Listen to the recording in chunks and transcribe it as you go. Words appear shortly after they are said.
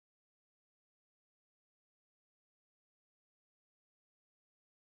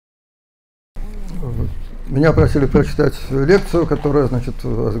Меня просили прочитать лекцию, которую, значит,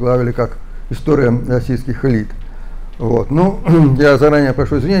 возглавили как «История российских элит». Вот. Ну, я заранее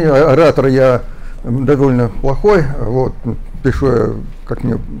прошу извинения, оратор я довольно плохой, вот, пишу я, как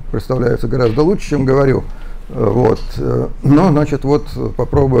мне представляется, гораздо лучше, чем говорю. Вот. Но, значит, вот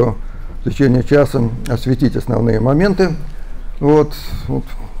попробую в течение часа осветить основные моменты. Вот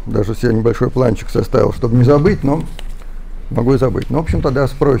даже себе небольшой планчик составил, чтобы не забыть, но могу и забыть. Ну, в общем, тогда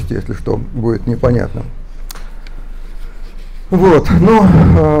спросите, если что будет непонятно. Вот,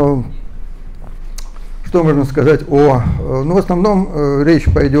 ну, что можно сказать ну, в основном речь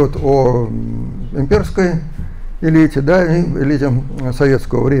пойдет о имперской элите, да, и элите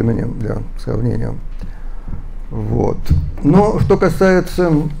советского времени, для сравнения. Вот. Но что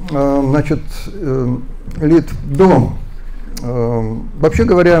касается, значит, элит до, вообще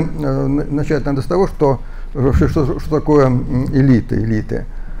говоря, начать надо с того, что такое элиты.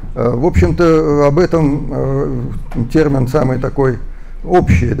 В общем-то, об этом термин самый такой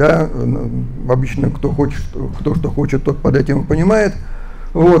общий, да, обычно кто что хочет, тот под этим понимает.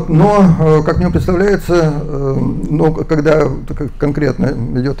 Вот, но, как мне представляется, но когда конкретно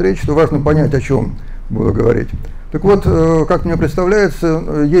идет речь, то важно понять, о чем буду говорить. Так вот, как мне представляется,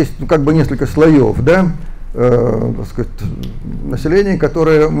 есть как бы несколько слоев, да, так сказать, населения,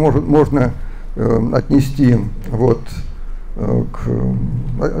 которое можно отнести, вот,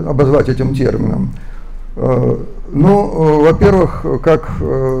 обозвать этим термином. Ну, во-первых, как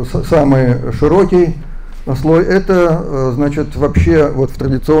самый широкий слой, это, значит, вообще вот в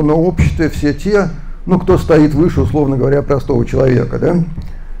традиционном обществе все те, ну, кто стоит выше, условно говоря, простого человека, да.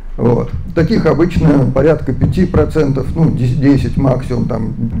 Вот. Таких обычно порядка 5%, ну, 10 максимум,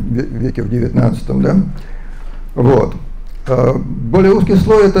 там, в веке в 19, да. Вот. Более узкий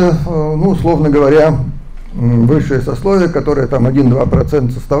слой — это, ну, условно говоря, высшее сословие, которое там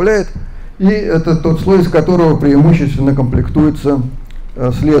 1-2% составляет, и это тот слой, из которого преимущественно комплектуется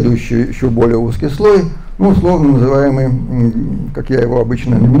следующий, еще более узкий слой, ну, условно называемый, как я его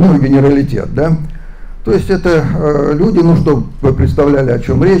обычно именую, генералитет, да. То есть это люди, ну, чтобы вы представляли, о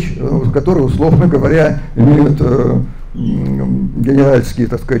чем речь, которые, условно говоря, имеют генеральские,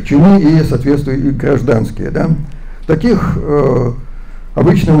 так сказать, чины и, соответственно, и гражданские, да. Таких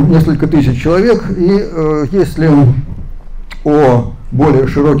обычно несколько тысяч человек, и если о более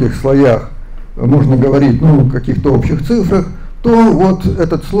широких слоях можно говорить, ну, в каких-то общих цифрах, то вот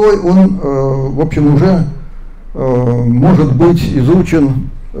этот слой, он, в общем, уже может быть изучен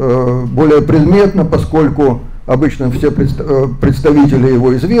более предметно, поскольку обычно все представители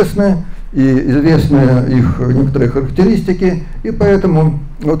его известны, и известны их некоторые характеристики, и поэтому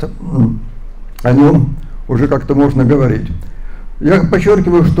вот о нем уже как-то можно говорить. Я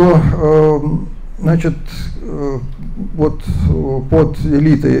подчеркиваю, что, значит, вот под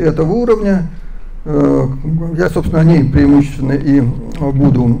элитой этого уровня я, собственно, о ней преимущественно и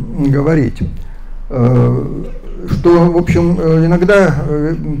буду говорить. Что, в общем, иногда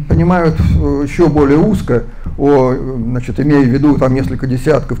понимают еще более узко, значит, имея в виду там несколько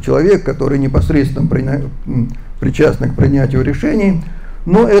десятков человек, которые непосредственно причастны к принятию решений,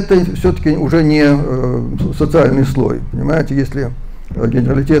 но это все-таки уже не социальный слой. Понимаете, если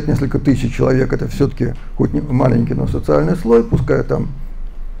генералитет несколько тысяч человек, это все-таки хоть не маленький, но социальный слой, пускай там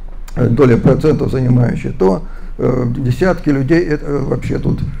доля процентов занимающая, то десятки людей, это вообще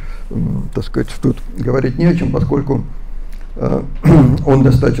тут, так сказать, тут говорить не о чем, поскольку он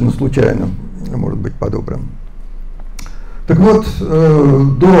достаточно случайно может быть подобран. Так вот,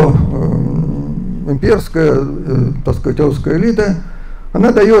 до имперская, так сказать, русская элита,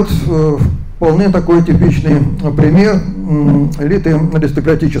 она дает вполне такой типичный пример элиты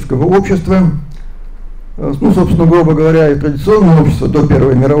аристократического общества. Ну, собственно, грубо говоря, и традиционное общество до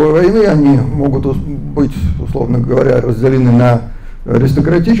Первой мировой войны, они могут быть, условно говоря, разделены на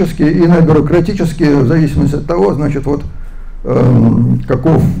аристократические и на бюрократические, в зависимости от того, значит, вот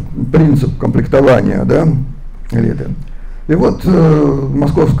каков принцип комплектования, да, элиты. И вот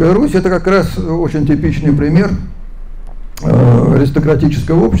Московская Русь — это как раз очень типичный пример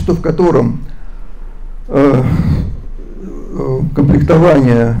аристократического общества, в котором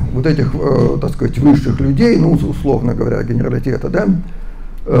комплектование вот этих, так сказать, высших людей, ну, условно говоря, генералитета, да,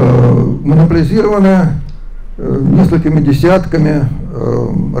 монополизировано несколькими десятками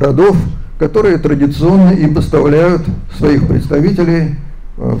родов, которые традиционно и поставляют своих представителей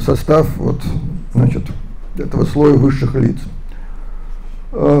в состав, вот, значит, этого слоя высших лиц.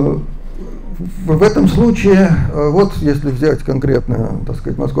 В этом случае, вот если взять конкретно, так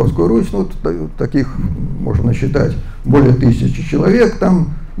сказать, Московскую Русь, ну, таких можно насчитать более 1000 человек, там,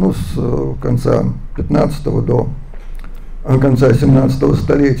 ну, с конца 15 до конца 17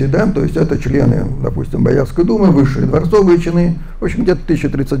 столетия, да, то есть это члены, допустим, Боярской думы, высшие дворцовые чины, в общем, где-то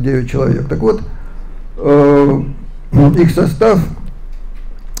 1039 человек. Так вот, их состав,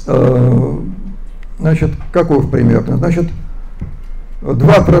 значит, каков примерно? Значит,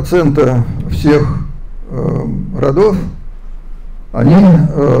 2% всех родов, они,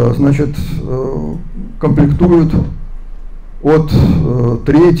 значит, комплектуют от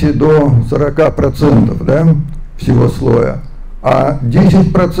трети до 40%, да, всего слоя, а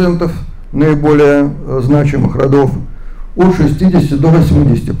 10% наиболее значимых родов от 60 до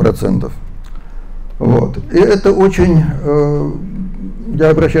 80%. Вот. И это очень, я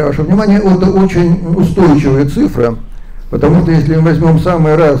обращаю ваше внимание, это очень устойчивая цифра, потому что если мы возьмем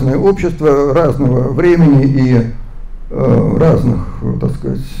самые разные общества разного времени и разных, так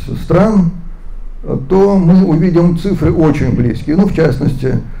сказать, стран, то мы увидим цифры очень близкие. Ну, в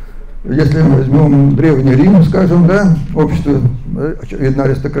частности, если мы возьмем Древний Рим, скажем, да, общество, очевидно,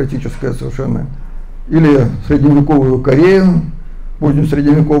 аристократическое совершенно, или средневековую Корею,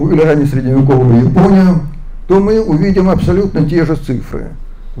 позднесредневековую или раннесредневековую Японию, то мы увидим абсолютно те же цифры,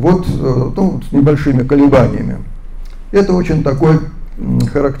 вот, ну, с небольшими колебаниями. Это очень такое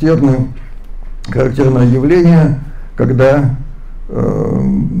характерное явление, когда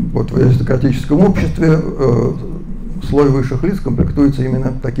вот в аристократическом обществе слой высших лиц комплектуется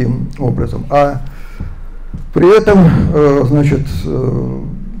именно таким образом. А при этом, значит,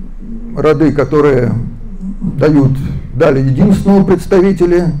 роды, которые дали единственного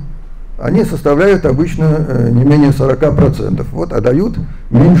представителя, они составляют обычно не менее 40%, вот, а дают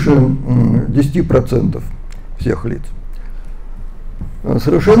меньше 10% всех лиц.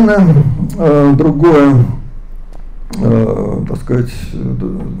 Совершенно другую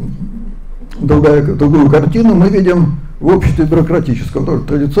картину мы видим в обществе бюрократическом, тоже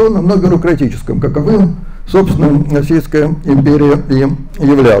традиционно, но бюрократическом, каковым, собственно, Российская империя и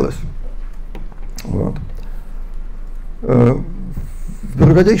являлась. Вот. В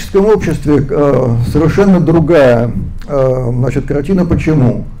бюрократическом обществе совершенно другая, значит, картина.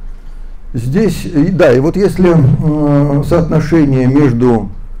 Почему? Здесь, да, и вот если соотношение между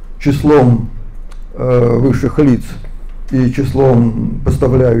числом высших лиц и числом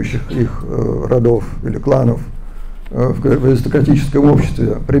поставляющих их родов или кланов в аристократическом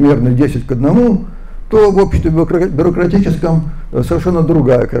обществе примерно 10 к 1, то в обществе бюрократическом совершенно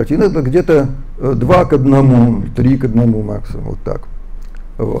другая картина. Это где-то 2 к 1, 3 к 1 максимум, вот так.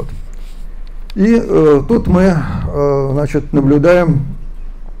 Вот. И тут мы, значит, наблюдаем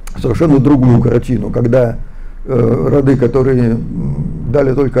совершенно другую картину, когда роды, которые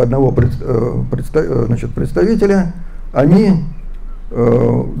дали только одного представителя, они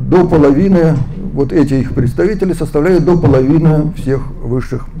до половины, вот эти их представители составляют до половины всех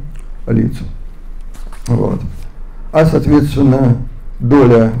высших лиц. Вот. А, соответственно,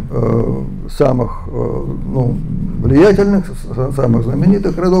 доля самых влиятельных, самых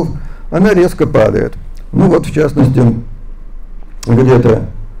знаменитых родов, она резко падает. Ну вот, в частности, где-то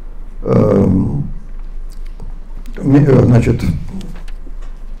значит,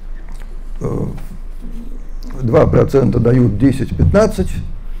 2% дают 10-15%,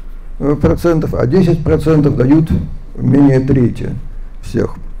 а 10% дают менее трети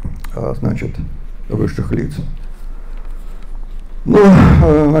всех, значит, высших лиц. Ну,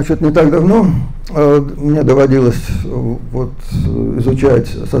 значит, не так давно мне доводилось вот изучать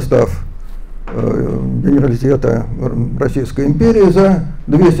состав генералитета Российской империи за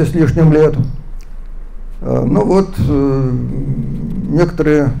 200 с лишним лет. Ну вот,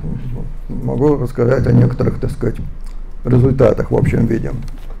 некоторые, могу рассказать о некоторых, так сказать, результатах в общем виде.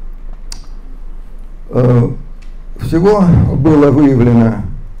 Всего было выявлено,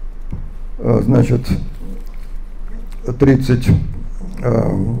 значит,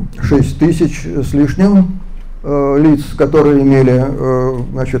 36 тысяч с лишним лиц, которые имели,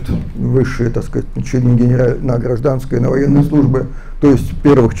 значит, высшие, так сказать, чины на гражданской и на военной службе, то есть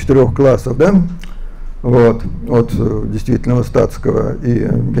первых 4 классов, да, вот, от действительного статского и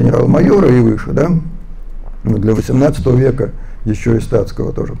генерал-майора и выше, да, для 18 века еще и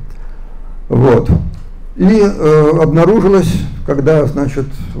статского тоже. Вот. И обнаружилось, когда, значит,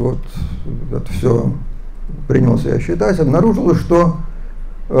 вот это все принялся я считать, обнаружилось, что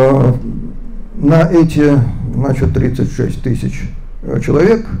на эти, значит, 36 тысяч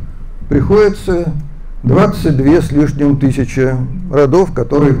человек приходится 22 с лишним тысячи родов,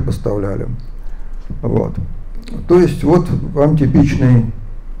 которые их поставляли. Вот. То есть вот вам типичный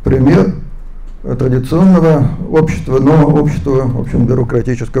пример традиционного общества, но общества, в общем,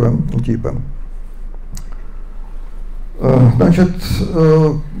 бюрократического типа. Значит,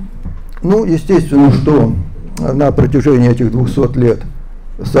 ну, естественно, что на протяжении этих 200 лет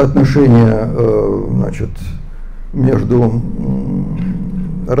соотношение, значит, между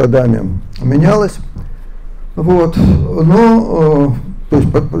родами менялось. Вот. Но, то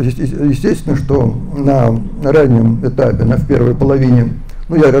есть, естественно, что на раннем этапе, в первой половине,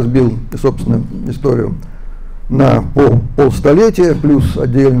 ну, я разбил, собственно, историю на полстолетия, плюс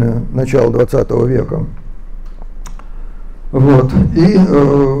отдельно начало 20 века. Вот. И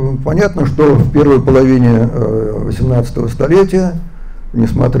понятно, что в первой половине 18 столетия,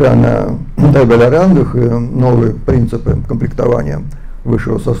 несмотря на табель о рангах и новые принципы комплектования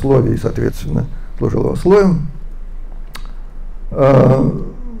высшего сословия и, соответственно, служилого слоя,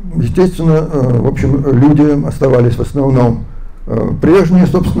 естественно, в общем, люди оставались в основном прежние,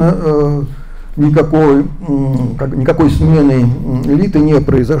 собственно, никакой смены элиты не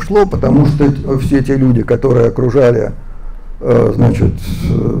произошло, потому что все те люди, которые окружали, значит,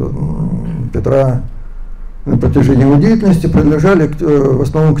 Петра на протяжении его деятельности, принадлежали в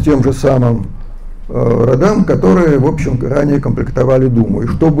основном к тем же самым родам, которые, в общем, ранее комплектовали Думу. И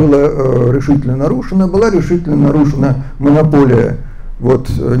что было решительно нарушено? Была решительно нарушена монополия вот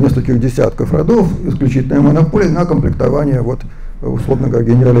нескольких десятков родов, исключительная монополия на комплектование, вот, условно говоря,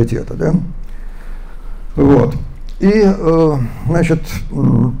 генералитета. Да? Вот. И, значит,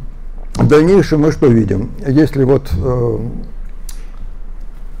 в дальнейшем мы что видим? Если вот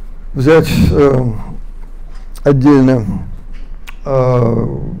взять отдельно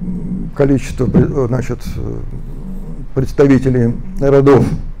количество, значит, представителей родов,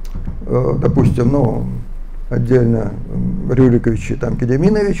 допустим, ну, отдельно Рюриковичи, там,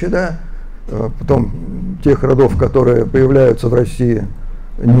 Кедеминовичи, да, потом тех родов, которые появляются в России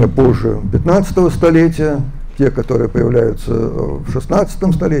не позже 15 столетия, те, которые появляются в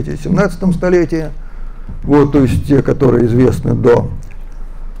 16 столетии, 17 столетии, вот, то есть те, которые известны до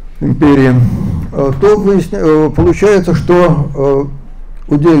империи, то получается, что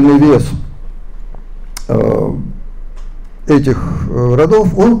удельный вес этих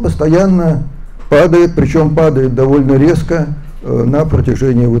родов, он постоянно падает, причем падает довольно резко на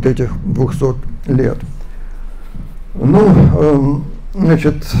протяжении вот этих 200 лет. Ну,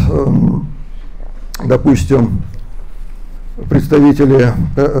 значит, допустим, представители,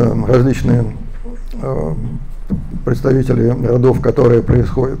 различные представители родов, которые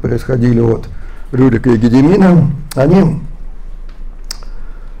происходили от Рюрика и Гедемина,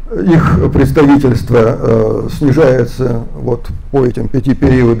 их представительство снижается вот по этим 5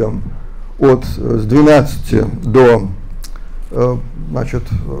 периодам с 12 до значит,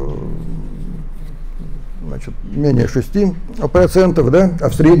 менее 6%, да, а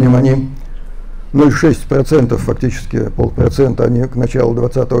в среднем они 0,6%, фактически 0,5% они к началу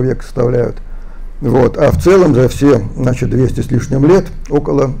 20 века составляют. Вот, а в целом за все, значит, 200 с лишним лет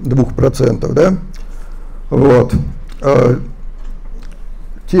около 2%, да? Вот.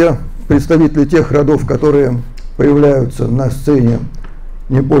 Те представители тех родов, которые появляются на сцене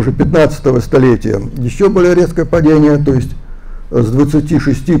не позже 15 столетия, еще более резкое падение, то есть с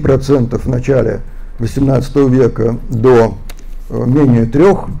 26% в начале 18 века до менее 3,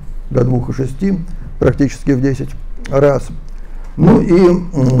 до 2,6, практически в 10 раз. Ну и,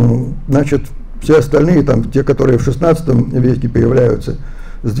 значит, все остальные, там, те, которые в 16 веке появляются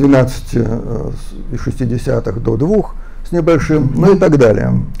с 12,6 до 2 с небольшим, ну и так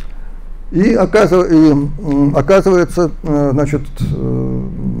далее. И оказывается, значит,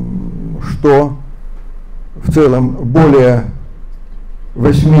 что в целом более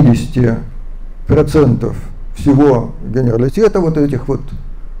 80% всего генералитета, вот этих вот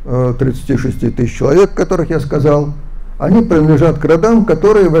 36 тысяч человек, которых я сказал, они принадлежат к родам,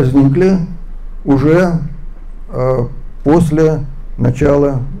 которые возникли уже после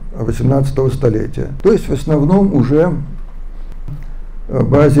начала 18 столетия. То есть в основном уже в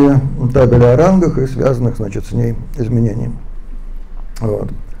базе табеля о рангах и связанных, значит, с ней изменений. Вот.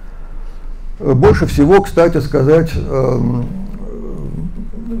 Больше всего, кстати сказать,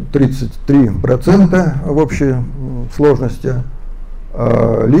 33% в общей сложности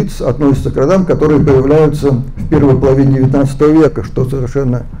лиц относятся к родам, которые появляются в первой половине 19 века, что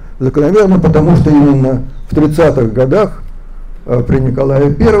совершенно закономерно, потому что именно в 30-х годах при Николае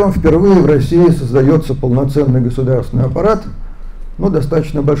I впервые в России создается полноценный государственный аппарат, но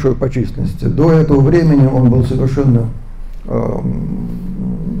достаточно большой по численности. До этого времени он был совершенно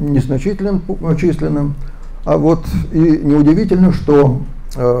незначительным численным, а вот и неудивительно, что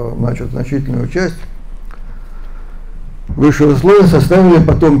значит, значительную часть высшего слоя составили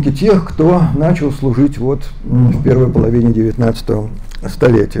потомки тех, кто начал служить вот в первой половине 19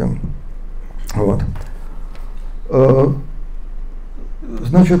 столетия. Вот.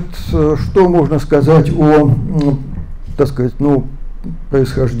 Значит, что можно сказать о, так сказать, ну,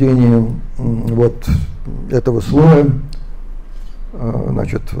 происхождении вот этого слоя,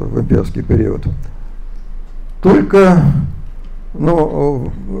 значит, в имперский период? Только,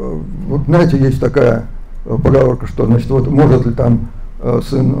 ну, вот знаете, есть такая поговорка, что, значит, вот может ли там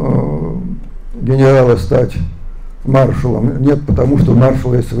сын генерала стать маршалом? Нет, потому что у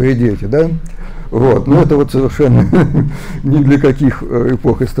маршала есть свои дети, да? Вот, но это вот совершенно ни для каких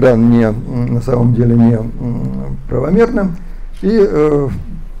эпох и стран не, на самом деле не правомерно. И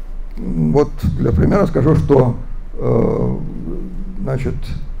вот для примера скажу, что значит,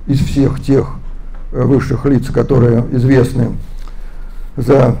 из всех тех высших лиц, которые известны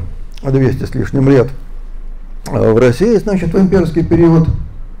за 200 с лишним лет в России, значит, в имперский период,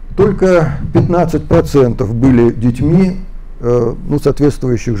 только 15% были детьми, ну,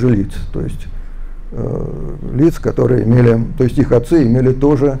 соответствующих же лиц, то есть лиц, которые имели, то есть их отцы имели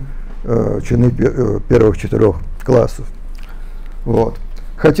тоже чины первых 4 классов. Вот.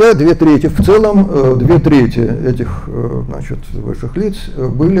 Хотя 2/3, в целом 2/3 этих, значит, высших лиц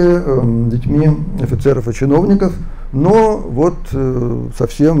были детьми офицеров и чиновников, но вот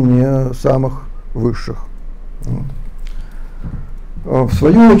совсем не самых высших. В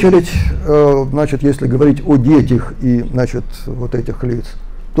свою очередь, значит, если говорить о детях и, значит, вот этих лиц,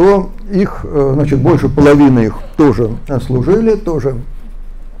 то их, значит, больше половины их тоже служили, тоже,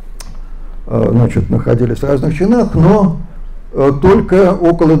 значит, находились в разных чинах, но только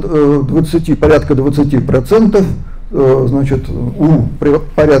около 20, порядка 20%, значит, у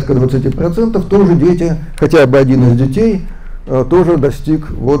порядка 20% тоже дети, хотя бы один из детей, тоже достиг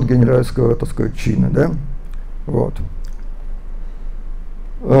вот генеральского, так сказать, чина, да, вот.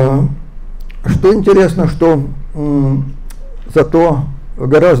 Что интересно, что зато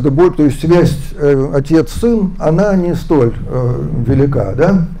гораздо больше, то есть связь отец-сын, она не столь велика,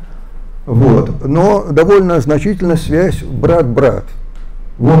 да, вот, но довольно значительная связь брат-брат.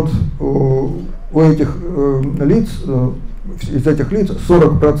 Вот у этих лиц, из этих лиц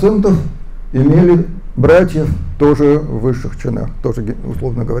 40% имели братьев тоже в высших чинах, тоже,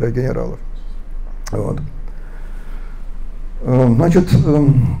 условно говоря, генералов. Вот. Значит,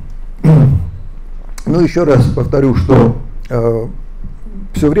 ну еще раз повторю, что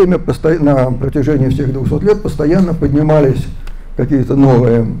все время на протяжении всех 200 лет постоянно поднимались какие-то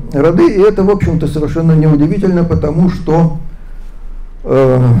новые роды, и это, в общем-то, совершенно неудивительно, потому что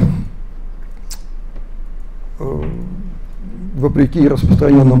вопреки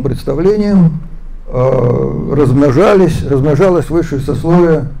распространенным представлениям размножалось высшее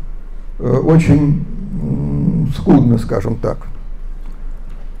сословие очень скудно, скажем так.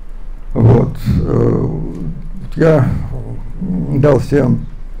 Вот. Я дал всем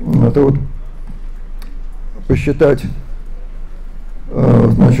это вот посчитать,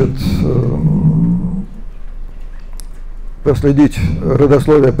 значит, проследить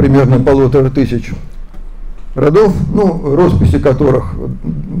родословие примерно 1500 родов, ну, росписи которых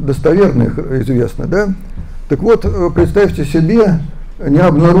достоверных известны, да. Так вот, представьте себе, не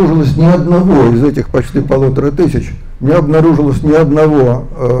обнаружилось ни одного из этих почти 1500, не обнаружилось ни одного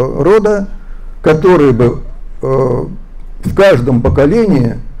рода, который бы в каждом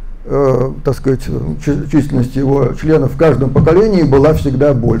поколении, так сказать, численность его членов в каждом поколении была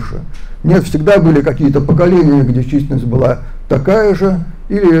всегда больше. Нет, всегда были какие-то поколения, где численность была такая же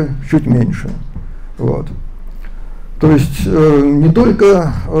или чуть меньше. Вот. То есть не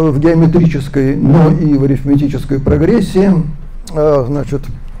только в геометрической, но и в арифметической прогрессии, значит,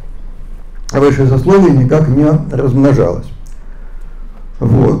 высшее сословие никак не размножалось.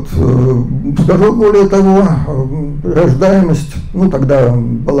 Вот. Скажу более того, рождаемость, ну, тогда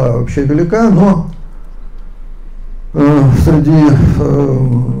была вообще велика, но среди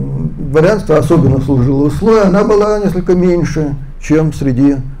дворянства, особенно служилого слоя, она была несколько меньше, чем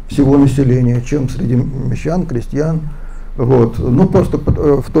среди всего населения, чем среди мещан, крестьян. Вот. Ну, просто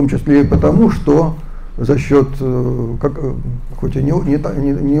в том числе и потому, что за счет, хоть и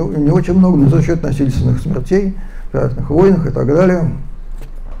не очень много, но за счет насильственных смертей, разных войнах и так далее,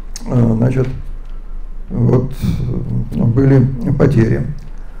 значит, вот были потери.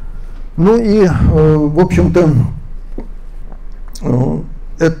 Ну и, в общем-то,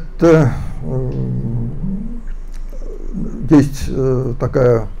 это есть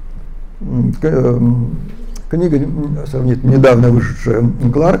такая книга, сравнительно недавно вышедшая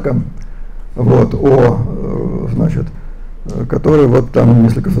Кларком, вот, значит, который вот там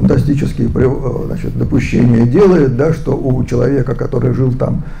несколько фантастические, значит, допущения делает, да, что у человека, который жил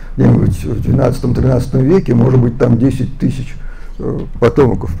там где-нибудь в 12-13 веке, может быть там 10 тысяч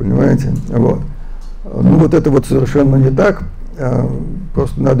потомков, понимаете, вот. Ну вот это вот совершенно не так,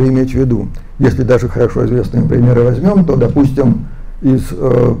 просто надо иметь в виду. Если даже хорошо известные примеры возьмем, то, допустим, из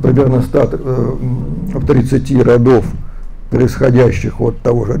примерно 130 родов, происходящих от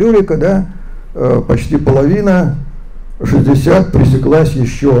того же Рюрика, да, почти половина, 60, пресеклась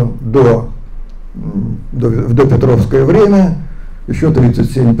еще в допетровское время, еще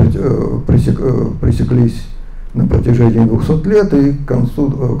 37 пресеклись на протяжении 200 лет, и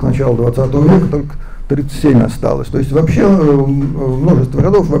к началу 20 века только 37 осталось. То есть вообще множество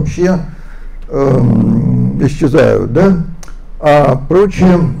родов вообще исчезают, да? А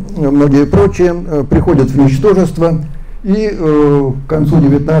многие прочие приходят в ничтожество, и к концу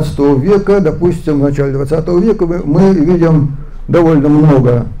 19 века, допустим, в начале 20 века мы видим довольно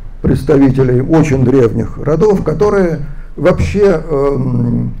много представителей очень древних родов, которые вообще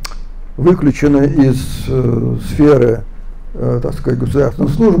выключены из сферы, так сказать, государственной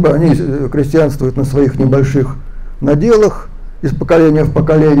службы. Они крестьянствуют на своих небольших наделах из поколения в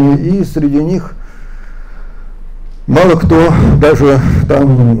поколение, и среди них мало кто даже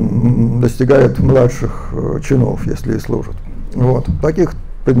там достигает младших чинов, если и служат. Вот. Таких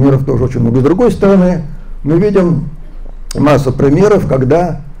примеров тоже очень много. С другой стороны, мы видим массу примеров,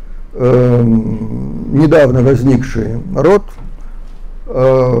 когда недавно возникший род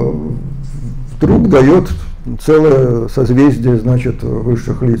вдруг дает целое созвездие, значит,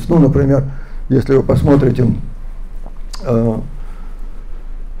 высших лиц. Ну, например, если вы посмотрите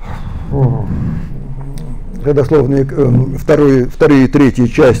родословные вторые и третьи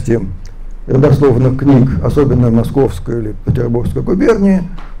части родословных книг, особенно Московской или Петербургской губернии,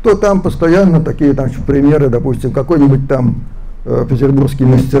 то там постоянно такие, значит, примеры, допустим, какой-нибудь там петербургский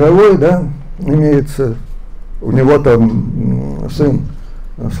мастеровой, да, имеется, у него там сын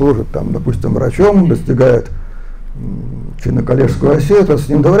служит там, допустим, врачом, достигает чина коллежского осета, с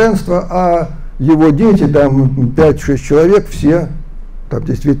ним дворянства, а его дети, там 5-6 человек, все там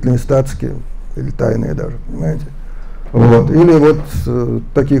действительно статские или тайные даже, понимаете. Вот. Или вот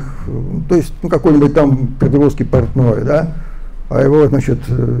таких, то есть, ну, какой-нибудь там петербургский портной, да, а его, значит,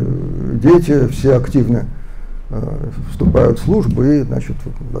 дети все активно вступают в службу и, значит,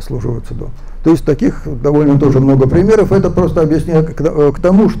 дослуживаются до. То есть таких довольно тоже много примеров. Это просто объясняет к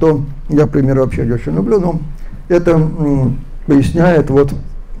тому, что я примеры вообще не очень люблю, но это поясняет вот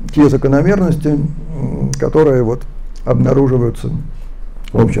те закономерности, которые вот обнаруживаются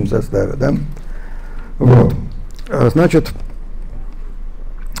в общем составе, да. Вот. Значит,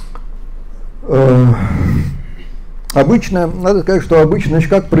 обычно, надо сказать, что обычно, значит,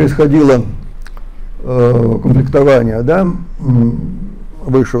 как происходило комплектование, да,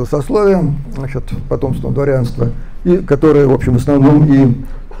 высшего сословия, значит, потомственного дворянства, и которое, в общем, в основном и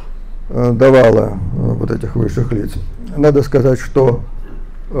давало вот этих высших лиц. Надо сказать, что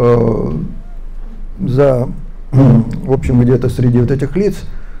в общем, где-то среди вот этих лиц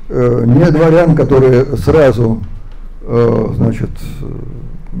не дворян, которые сразу, значит,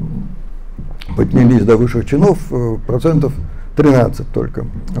 поднялись до высших чинов, процентов 13 только.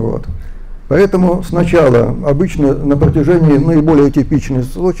 Вот. Поэтому сначала, обычно на протяжении, наиболее типичный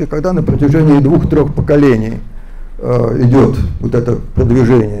случай, когда на протяжении 2-3 поколений идет вот это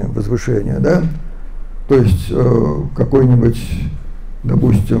продвижение, возвышение, да, то есть какой-нибудь,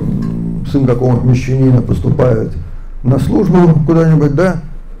 допустим, сын какого-нибудь мещанина поступает на службу куда-нибудь, да,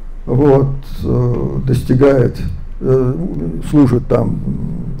 вот, достигает, служит там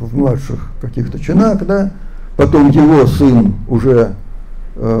в младших каких-то чинах, да, потом его сын уже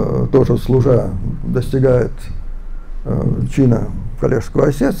тоже служа достигает чина коллежского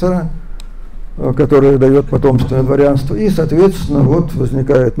асессора, который дает потомственное дворянство, и, соответственно, вот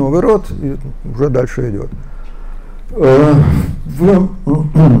возникает новый род, и уже дальше идет.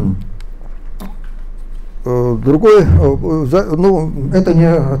 Другой, ну, это не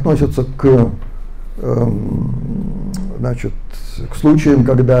относится к, значит, к случаям,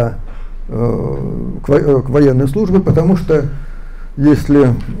 когда к военной службе, потому что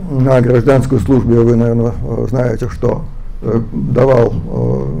если на гражданской службе, вы, наверное, знаете, что давал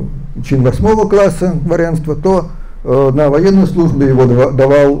чин 8 класса дворянства, то на военной службе его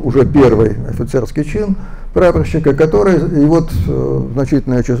давал уже первый офицерский чин прапорщика, который, и вот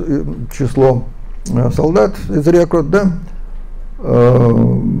значительное число солдат из рекрут, да,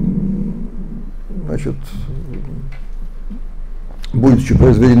 значит, будучи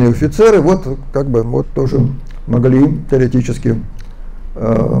произведены офицеры, вот как бы вот тоже могли теоретически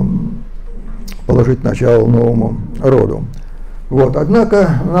положить начало новому роду. Вот.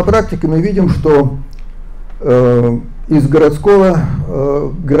 Однако на практике мы видим, что из городское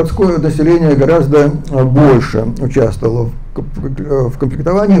население гораздо больше участвовало в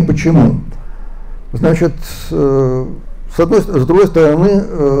комплектовании. Почему? Значит, с другой стороны,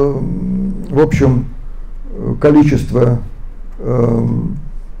 в общем, количество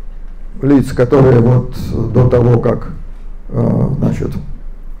лиц, которые вот до того, как, значит,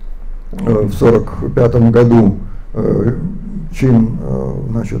 в 1945 году чин,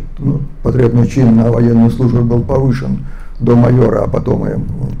 значит, потребный чин на военную службу был повышен до майора, а потом и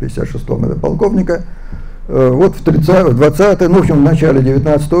в 1956-м до полковника. Вот в 20-е, ну, в общем, в начале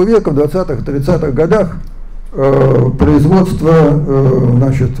 19 века, в 20-х, 30-х годах производство,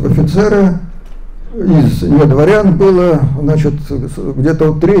 значит, офицера из недворян было, значит,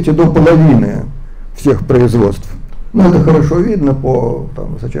 где-то от трети до половины всех производств. Ну, это хорошо видно по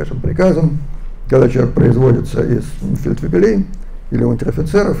там, высочайшим приказам. Когда человек производится из фельдфебелей или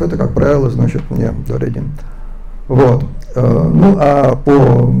унтер-офицеров, это, как правило, значит, не дворянин. Вот. Ну, а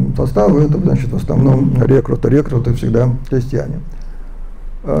по составу это, значит, в основном рекруты всегда крестьяне.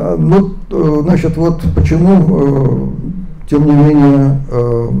 Ну, значит, вот почему, тем не менее,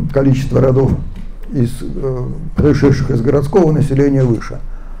 количество родов, пришедших из городского населения, выше.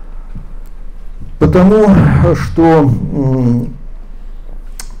 Потому что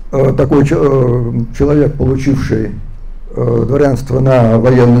такой человек, получивший дворянство на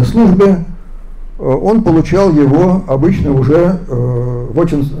военной службе, он получал его обычно уже в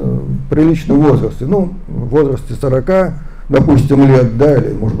очень приличном возрасте, ну, в возрасте 40, допустим, лет, да,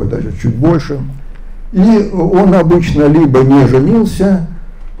 или, может быть, даже чуть больше. И он обычно либо не женился,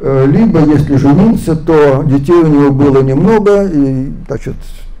 либо, если женился, то детей у него было немного, и, значит,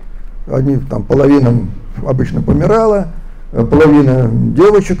 они, там, половина обычно помирала, половина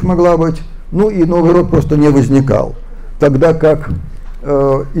девочек могла быть, ну и новый род просто не возникал. Тогда как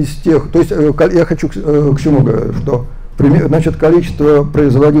из тех, то есть я хочу к чему говорю, что, значит, количество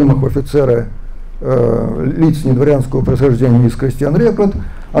производимых в офицеры лиц недворянского происхождения из крестьян-рекрут,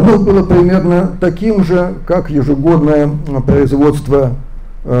 оно было примерно таким же, как ежегодное производство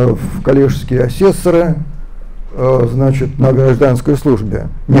в коллежские асессоры, значит, на гражданской службе,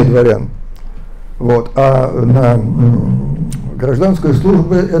 не дворян. Вот. А на гражданской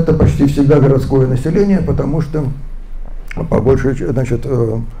службе это почти всегда городское население, потому что по большей части, значит,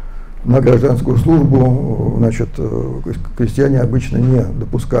 на гражданскую службу, значит, крестьяне обычно не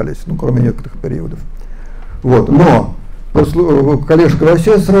допускались, ну, кроме некоторых периодов. Вот. Но коллежского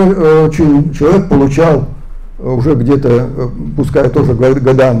асессора человек получал уже где-то, пускай тоже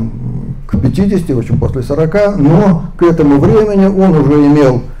годам к 50, в общем, после 40, но к этому времени он уже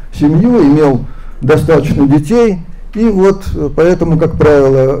имел семью, имел достаточно детей, и вот поэтому, как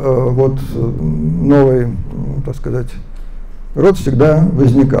правило, вот новый, так сказать, род всегда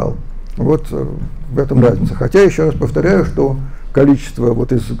возникал. Вот в этом разница. Хотя, еще раз повторяю, что количество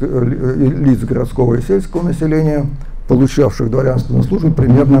вот из лиц городского и сельского населения, получавших дворянство на службу,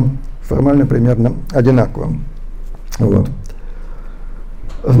 примерно, формально примерно одинаково. Вот.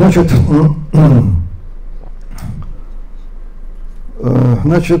 Значит,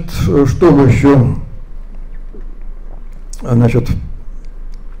 что еще, значит,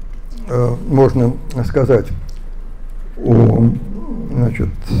 можно сказать о, значит,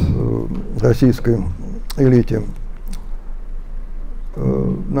 российской элите?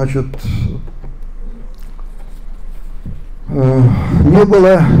 Значит, не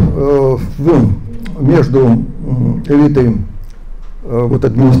было между элитой вот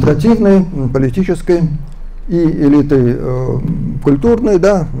административной, политической и элитой культурной,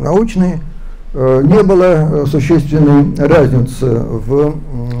 да, научной, не было существенной разницы в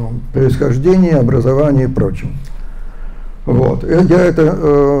происхождении, образовании и прочем. Вот. Я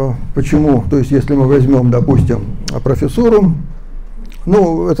это почему, то есть если мы возьмем, допустим, профессуру,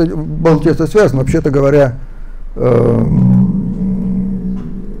 ну, это было тесно связано, вообще-то говоря,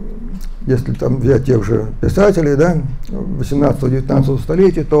 если там взять тех же писателей, да, 18-19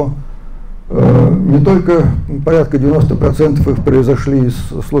 столетия, то не только порядка 90% их произошли из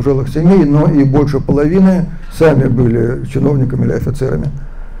служилых семей, но и больше половины сами были чиновниками или офицерами.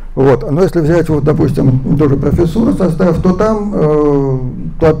 Вот. Но если взять, вот, допустим, тоже профессуру состав, то там,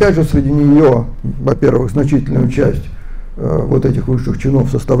 то опять же среди нее, во-первых, значительную часть вот этих высших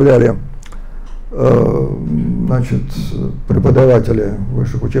чинов составляли, значит, преподаватели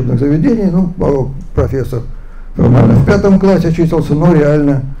высших учебных заведений, ну, профессор формально в 5 классе числился, но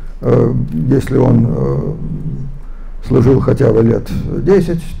реально, если он служил хотя бы лет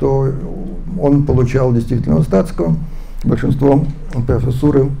 10, то он получал действительно статского. Большинство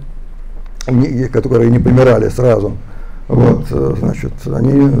профессуры, которые не помирали сразу, вот, значит,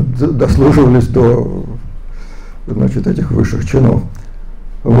 они дослуживались до, значит, этих высших чинов.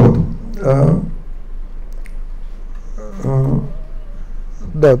 Вот.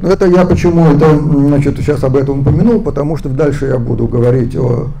 да, но это я почему это, значит, сейчас об этом упомянул, потому что дальше я буду говорить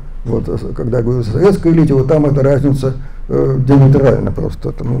о, вот, когда я говорю о советской элите, вот там эта разница диаметрально просто,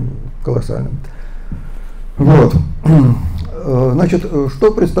 это, ну, колоссальна. Вот. Значит,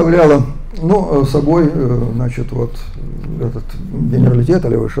 что представляло, ну, собой, значит, вот этот генералитет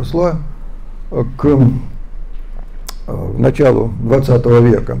или высшее слой к началу 20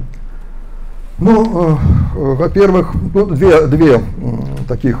 века? Ну, во-первых, тут две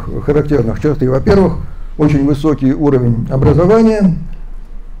таких характерных черты. Во-первых, очень высокий уровень образования,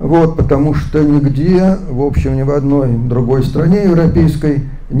 вот, потому что нигде, в общем, ни в одной другой стране европейской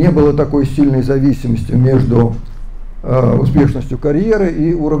не было такой сильной зависимости между успешностью карьеры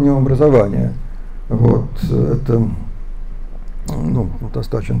и уровнем образования. Вот, это, ну,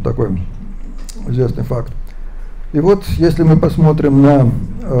 достаточно такой известный факт. И вот, если мы посмотрим на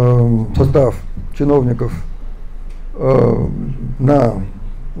состав чиновников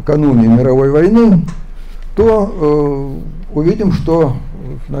накануне мировой войны, то увидим, что,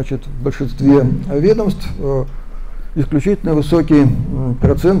 значит, в большинстве ведомств исключительно высокий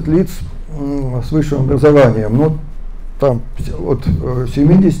процент лиц с высшим образованием, ну, там от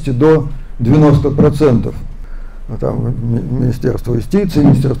 70 до 90%. Там Министерство юстиции,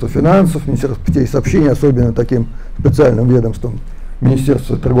 Министерство финансов, Министерство путей сообщения, особенно таким специальным ведомством,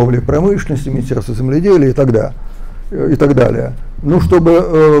 Министерство торговли и промышленности, Министерство земледелия и так далее. Ну,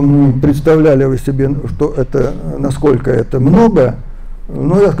 чтобы представляли вы себе, что это, насколько это много,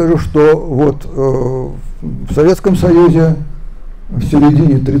 ну, я скажу, что вот в Советском Союзе в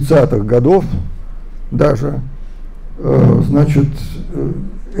середине 30-х годов даже, значит,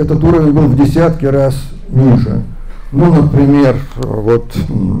 этот уровень был в десятки раз ниже. Ну, например, вот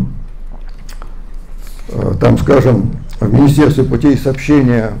там, скажем, в Министерстве путей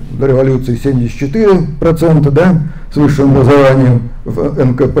сообщения до революции 74%, да, с высшим образованием, в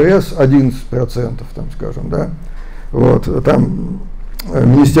НКПС 11%, там, скажем, да, вот, там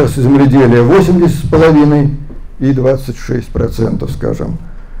Министерство земледелия 80,5% и 26%, скажем,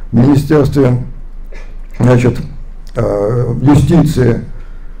 в Министерстве, значит, юстиции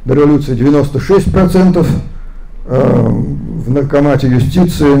до революции 96%, в наркомате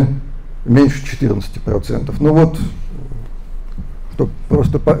юстиции меньше 14%. Ну вот, чтобы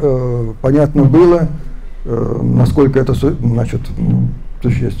просто понятно было, насколько это, значит,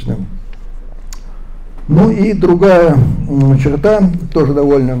 существенно. Ну и другая черта, тоже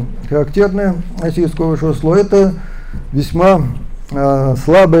довольно характерная российского высшего слоя, это весьма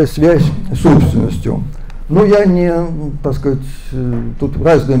слабая связь с собственностью. Ну, я не, так сказать, тут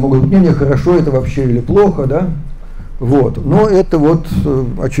разные могут быть мнения, хорошо это вообще или плохо, да, вот, но это вот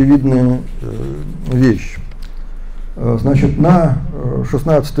очевидная вещь. Значит, на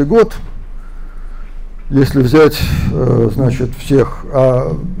 16-й год, если взять, значит, всех,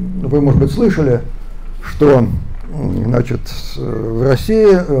 вы, может быть, слышали, что, значит, в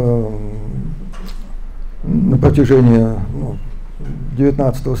России на протяжении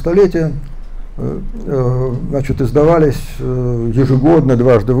 19 столетия, значит, издавались ежегодно,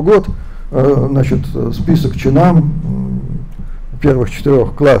 дважды в год, значит, список чинам первых 4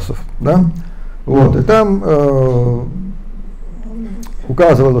 классов, да, вот, и там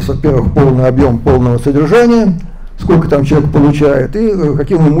указывалось, во-первых, полный объем полного содержания, сколько там человек получает и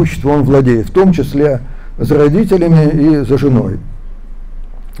каким имуществом он владеет, в том числе за родителями и за женой.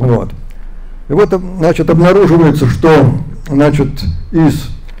 Вот. И вот, значит, обнаруживается, что, значит, из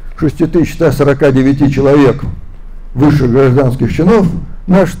 6149 человек высших гражданских чинов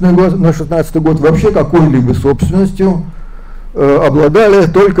на 16 год вообще какой-либо собственностью обладали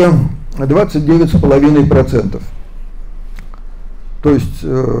только 29,5%. То есть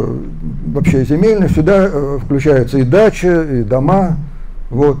вообще земельные, сюда включаются и дачи, и дома,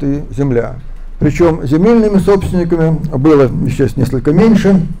 вот, и земля. Причем земельными собственниками было, естественно, несколько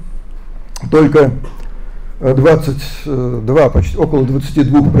меньше, только 22, почти около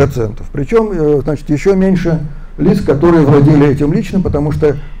 22%. Причем, значит, еще меньше лиц, которые владели этим лично, потому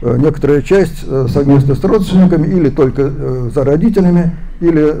что некоторая часть совместно с родственниками или только за родителями,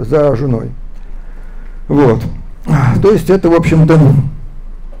 или за женой. Вот. То есть это, в общем-то,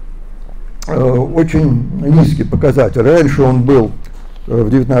 очень низкий показатель. Раньше он был в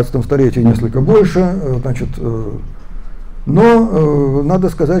 19 столетии несколько больше, значит, но надо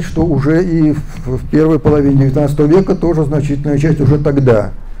сказать, что уже и в первой половине 19 века тоже значительная часть уже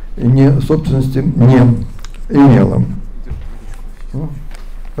тогда собственности не имела.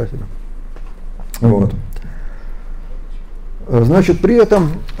 Спасибо. Вот. Значит, при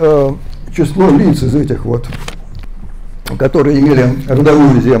этом число лиц из этих вот, которые имели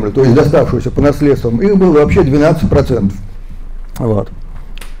родовую землю, то есть доставшуюся по наследствам, их было вообще 12%. Вот.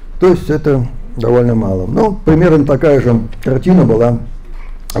 То есть это довольно мало. Но примерно такая же картина была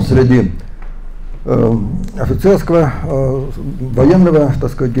среди офицерского, военного,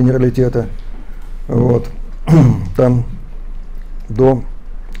 так сказать, генералитета. Вот. Там до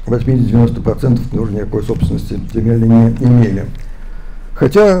 80-90% тоже никакой собственности земельной не имели.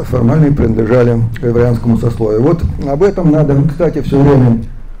 Хотя формально принадлежали к дворянскому сословию. Вот об этом надо, кстати, все время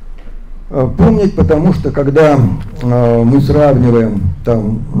помнить, потому что когда мы сравниваем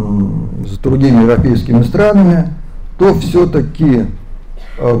там с другими европейскими странами, то все-таки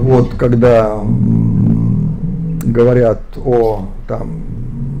вот когда говорят о там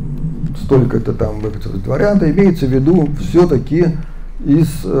столько-то там дворян, имеется в виду все-таки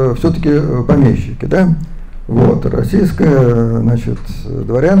помещики, да? Вот, российское, значит,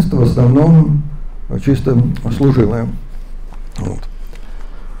 дворянство в основном чисто служилое. Вот.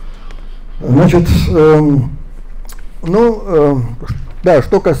 Значит, да,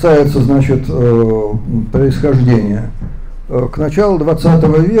 что касается, значит, происхождения. К началу 20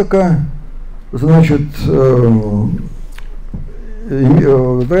 века, значит,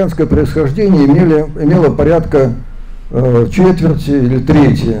 дворянское происхождение имело порядка четверти или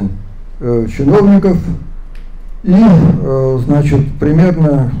трети чиновников и, значит,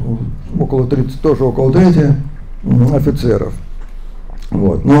 примерно около трети офицеров.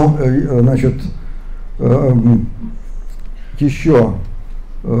 Вот. Но, значит, еще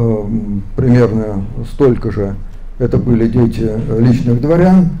примерно столько же это были дети личных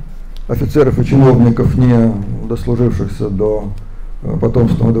дворян, офицеров и чиновников, не дослужившихся до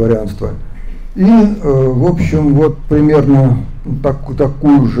потомственного дворянства. И, в общем, вот примерно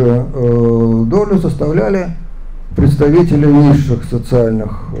такую же долю составляли представители низших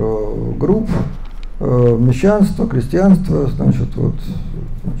социальных групп, мещанства, крестьянства, значит,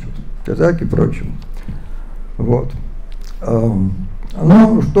 казаки и прочим. Вот.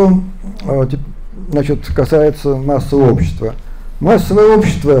 Ну, что, значит, касается массового общества. Массовое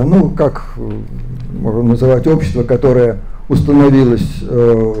общество, ну, как можно называть общество, которое установилось,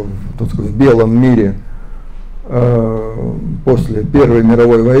 так сказать, в белом мире после Первой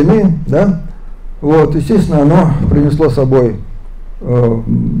мировой войны, да, вот, естественно, оно принесло с собой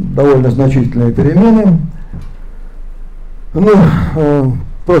довольно значительные перемены. Ну,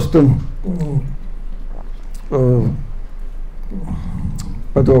 просто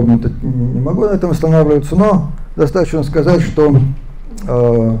подробно не могу на этом останавливаться, но достаточно сказать, что,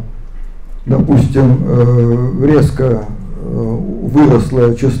 допустим, резко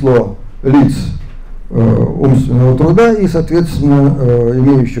выросло число лиц умственного труда и, соответственно,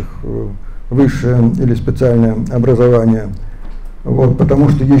 имеющих высшее или специальное образование. Вот, потому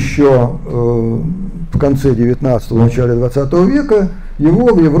что еще в конце 19-го, начале 20 века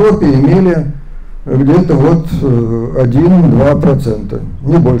его в Европе имели где-то вот 1-2%,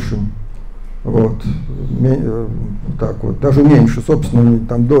 не больше. Вот, так вот, даже меньше, собственно,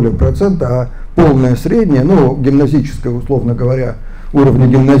 там доля процента, а полное среднее, ну, гимназическое, условно говоря, уровня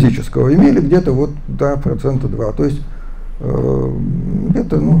гимназического имели где-то вот, да, 2%. То есть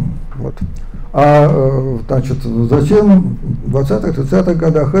где-то, ну, вот. А, значит, затем в 20-30-х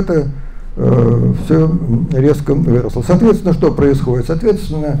годах это все резко выросло. Соответственно, что происходит?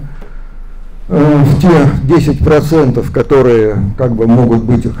 Соответственно, в те 10%, которые как бы могут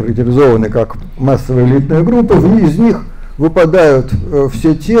быть охарактеризованы как массовая элитная группа, из них выпадают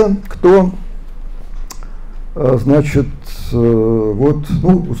все те, кто, значит, вот,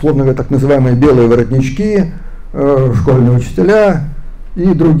 ну, условно говоря, так называемые белые воротнички, школьные учителя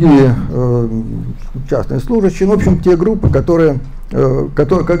и другие частные служащие, в общем, те группы, которые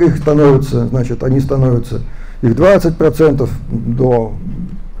как их становятся, значит, они становятся их 20% до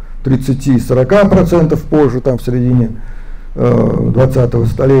 30-40% позже, там в середине 20-го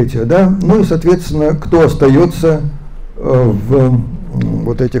столетия, да, ну и, соответственно, кто остается в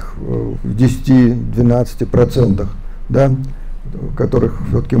вот этих 10-12%, да, которых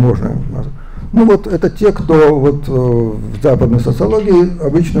все-таки можно. Ну вот это те, кто вот в западной социологии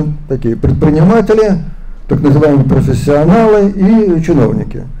обычно такие предприниматели, так называемые профессионалы и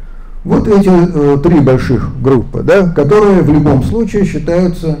чиновники. Вот эти три больших группы, да, которые в любом случае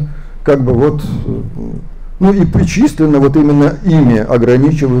считаются как бы вот, ну и численно вот именно ими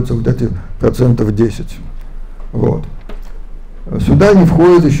ограничиваются вот эти 10%. Вот. Сюда не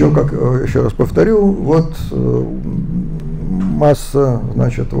входит еще, как еще раз повторю, вот масса,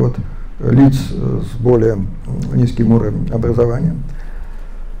 значит, вот лиц с более низким уровнем образования.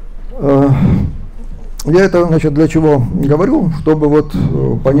 Я это, значит, для чего говорю, чтобы вот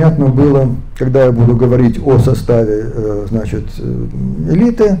понятно было, когда я буду говорить о составе, значит,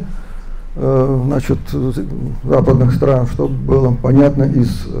 элиты, значит, западных стран, чтобы было понятно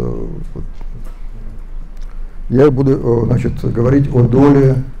я буду, значит, говорить о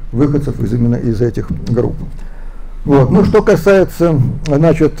доле выходцев именно из этих групп. Вот. Ну, что касается,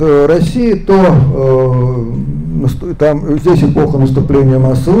 значит, России, то там здесь эпоха наступления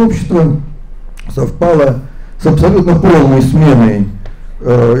массового общества совпала с абсолютно полной сменой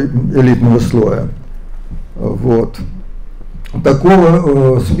элитного слоя. Вот.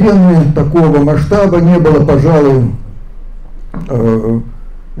 Такого смены, такого масштаба не было, пожалуй,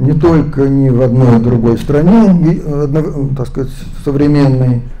 не только ни в одной другой стране, так сказать,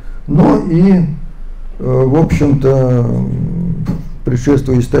 современной, но и, в общем-то,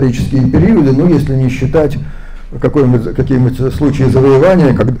 предшествуя исторические периоды, ну, если не считать какие-нибудь случаи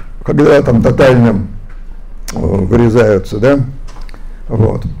завоевания, когда там тотально вырезаются, да,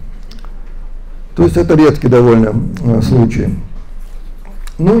 вот. То есть это редкий довольно случай.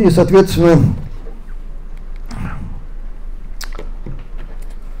 Ну и, соответственно,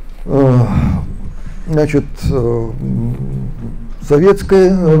 значит, советская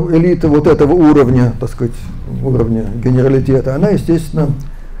элита вот этого уровня, так сказать, уровня генералитета, она, естественно,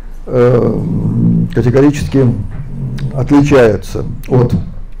 категорически отличается от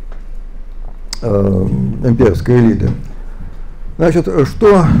имперской элиты. Значит,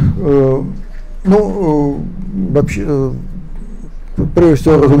 что, ну, вообще, прежде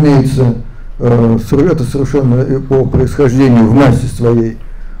всего, разумеется, это совершенно по происхождению в массе своей,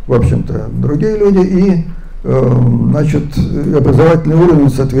 в общем-то, другие люди, и, значит, образовательный уровень,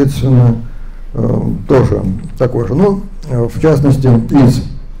 соответственно, тоже такой же. Ну, в частности, из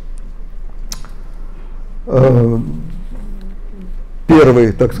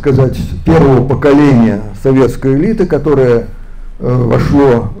так сказать, первого поколения советской элиты, которое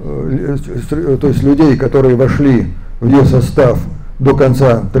вошло, то есть людей, которые вошли в ее состав до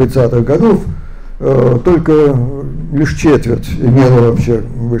конца 30-х годов, только лишь четверть имела вообще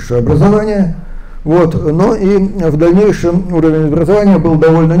высшее образование. Вот. Но и в дальнейшем уровень образования был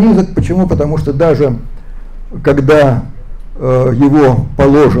довольно низок. Почему? Потому что даже когда его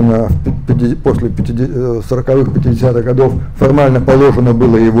положено после 40-х, 50-х годов формально положено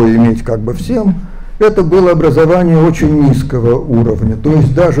было его иметь как бы всем, это было образование очень низкого уровня. То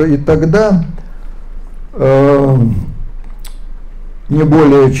есть даже и тогда не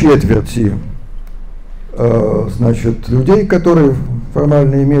более четверти, значит, людей, которые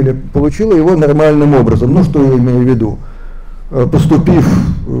формально имели, получила его нормальным образом. Ну, что я имею в виду? Поступив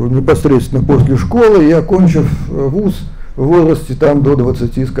непосредственно после школы и окончив вуз в возрасте там до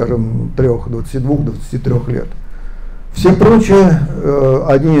 20, скажем, 22-23 лет. Все прочие,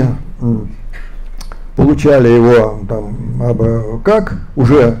 они получали его там абы как,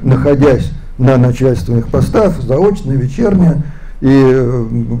 уже находясь на начальственных постах, заочно, вечерне, и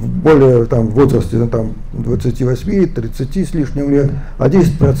более там в возрасте там 28-30 с лишним лет, а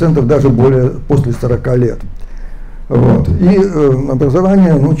 10% даже более после 40 лет. Вот. И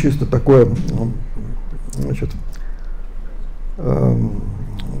образование, ну, чисто такое, значит,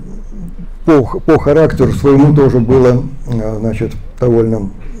 по характеру своему тоже было, значит,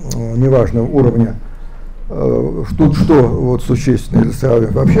 довольно неважного уровня. Тут что вот существенно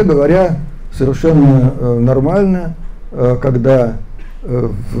иллюстрировать? Вообще говоря, совершенно нормально, когда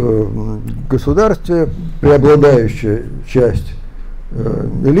в государстве преобладающая часть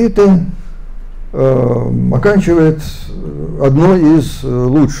элиты оканчивает одно из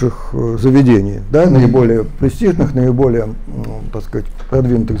лучших заведений, да, наиболее престижных, наиболее, так сказать,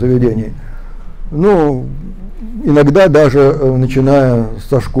 продвинутых заведений. Ну, иногда даже начиная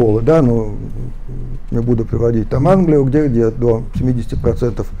со школы, да, ну, не буду приводить там Англию, где до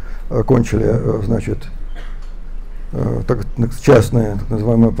 70% окончили, значит, частные, так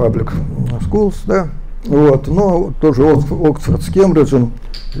называемые public schools, да, вот, но тоже Оксфорд с Кембриджем,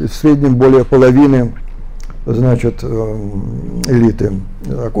 в среднем более половины, значит, элиты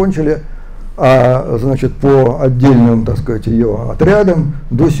окончили, а, значит, по отдельным, так сказать, ее отрядам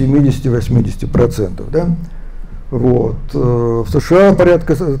до 70-80%, да, вот, в США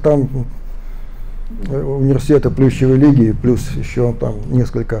порядка там университета Плющевой лиги, плюс еще там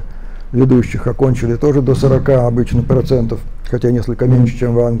несколько ведущих окончили тоже до 40 обычно процентов, хотя несколько меньше,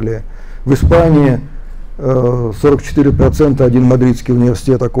 чем в Англии. В Испании 44% один мадридский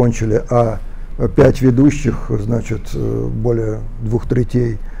университет окончили, а 5 ведущих, значит, более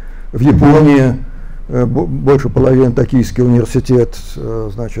 2/3. В Японии больше половины Токийский университет,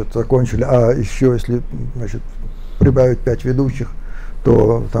 значит, окончили, а еще если, значит, прибавить 5 ведущих,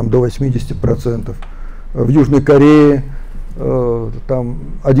 то там до 80%. В Южной Корее там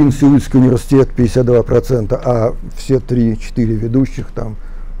один Сеульский университет 52%, а все 3-4 ведущих там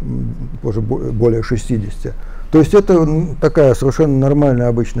позже более 60. То есть это такая совершенно нормальная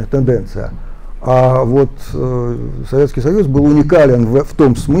обычная тенденция. А вот Советский Союз был уникален в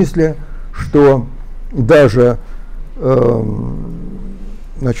том смысле, что даже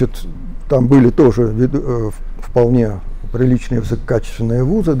значит, там были тоже вполне приличные высококачественные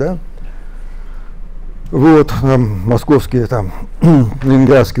вузы, да, вот, московские, там,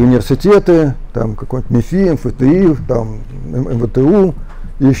 ленинградские университеты, там какой-нибудь МИФИ, МФТИ, там, МВТУ,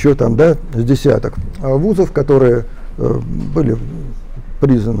 еще там, да, с десяток вузов, которые были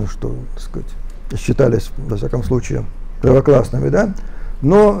признаны, что, так сказать, считались, во всяком случае, первоклассными, да,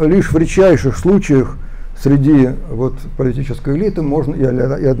 но лишь в редчайших случаях среди вот политической элиты можно, и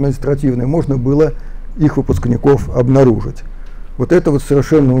административной можно было их выпускников обнаружить. Вот это вот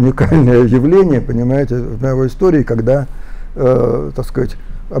совершенно уникальное явление, понимаете, в мировой истории, когда, так сказать,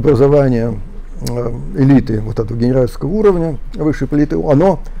 образование элиты вот этого генеральского уровня, высшей элиты,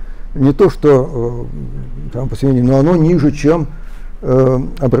 оно не то что там, по сравнению, но оно ниже, чем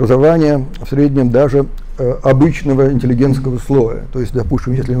образование в среднем даже обычного интеллигентского слоя. То есть,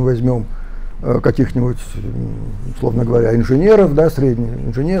 допустим, если мы возьмем каких-нибудь, условно говоря, инженеров, да,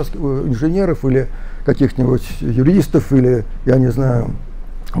 инженеров или каких-нибудь юристов, или, я не знаю,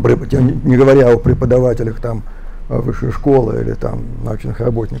 не говоря о преподавателях там высшей школы или там научных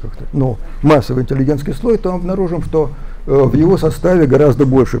работниках, но массовый интеллигентский слой, то мы обнаружим, что в его составе гораздо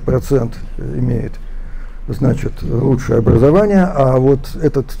больший процент имеет, значит, лучшее образование, а вот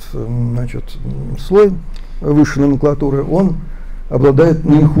этот, значит, слой высшей номенклатуры, он обладает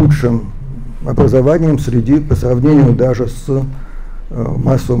наихудшим образованием по сравнению даже с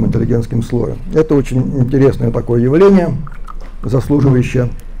массовым интеллигентским слоем. Это очень интересное такое явление, заслуживающее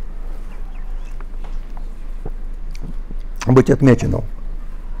быть отмеченным.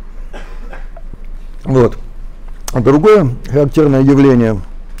 Вот. А другое характерное явление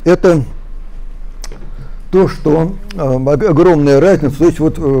 – это то, что огромная разница, то есть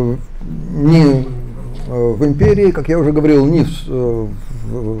вот не в империи, как я уже говорил, не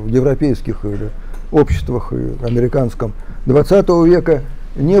в европейских обществах и американском 20 века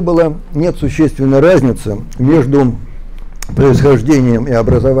нет существенной разницы между происхождением и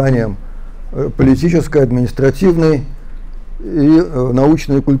образованием политической, административной и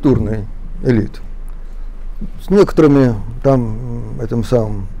научной и культурной элит. С некоторыми там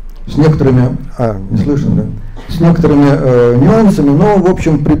с некоторыми нюансами, но в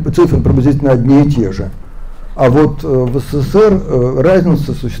общем цифры приблизительно одни и те же. А вот в СССР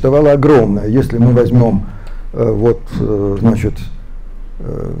разница существовала огромная. Если мы возьмем значит,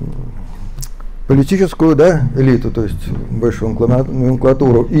 политическую, да, элиту, то есть высшую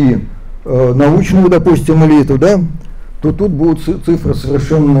номенклатуру, и научную, допустим, элиту, да, то тут будут цифры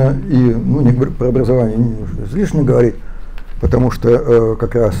совершенно, и, ну, не про образование излишне говорить, потому что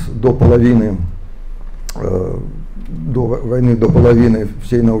как раз до войны до половины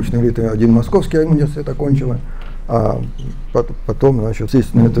всей научной элиты один московский университет окончила, а потом, значит,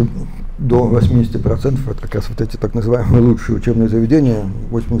 естественно, это до 80%, это как раз вот эти так называемые лучшие учебные заведения,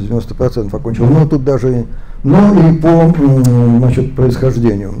 80-90% окончило. Но тут даже, но и по, значит,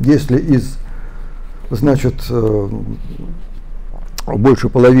 происхождению. Если из, значит, больше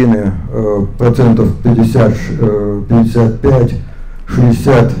половины процентов, 50, 55,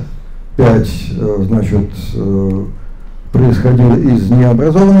 65, значит, происходило из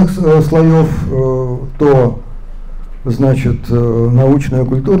необразованных слоев, то, значит, научная и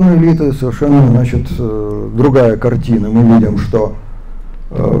культурная элита совершенно, значит, другая картина. Мы видим, что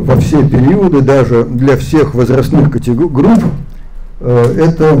во все периоды, даже для всех возрастных групп,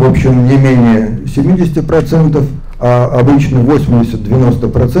 это, в общем, не менее 70%, а обычно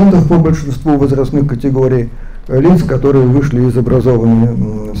 80-90% по большинству возрастных категорий лиц, которые вышли из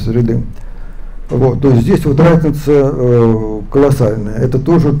образованной среды. Вот, то есть здесь вот разница колоссальная. Это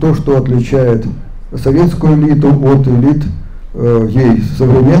тоже то, что отличает советскую элиту от элит ей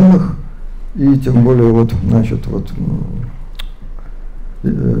современных и тем более вот, значит, вот,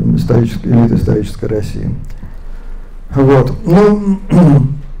 элит исторической России. Вот. Ну,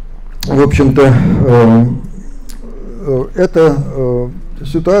 в общем-то, это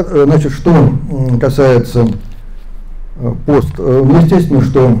ситуация, значит, что касается ну, естественно,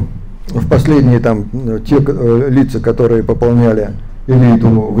 что в последние там те лица, которые пополняли элиту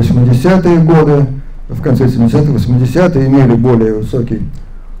в 80-е годы, в конце 70-х, 80-е, имели более высокий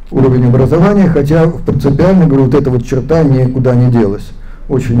уровень образования, хотя принципиально, говорю, вот эта вот черта никуда не делась.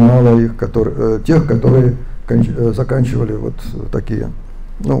 Очень мало их, тех, которые заканчивали вот такие,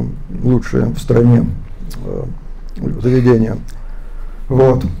 ну, лучшие в стране заведения.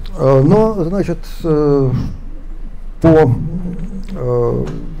 Вот. Но, значит, по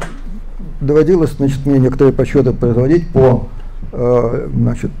доводилось, значит, мне некоторые подсчеты производить по,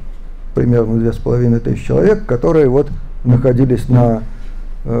 значит, примерно 2500 человек, которые вот находились на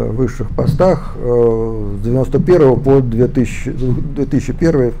высших постах с 91 по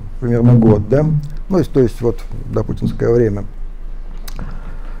 2001 примерно год, да, ну, то есть вот до путинское время.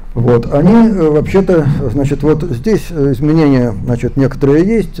 Вот, они вообще-то, значит, вот здесь изменения, значит, некоторые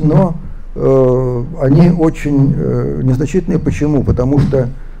есть, но они очень незначительные. Почему? Потому что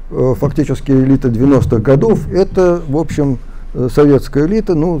фактически элита 90-х годов — это, в общем, советская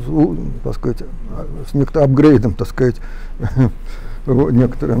элита, ну, так сказать, с некоторым апгрейдом, так сказать,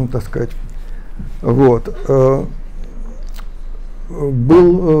 некоторым, так сказать. Вот.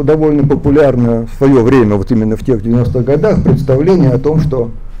 Был довольно популярно в свое время, вот именно в тех 90-х годах, представление о том,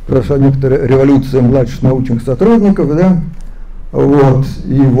 что произошла некоторая революция младших научных сотрудников, да, вот,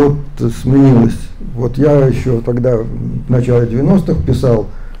 и вот сменилось. Вот я еще тогда, в начале 90-х, писал,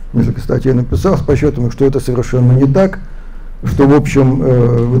 несколько статей написал с подсчетами, что это совершенно не так, что, в общем,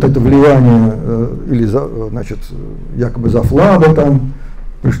 вот это вливание, или, значит, якобы за флага там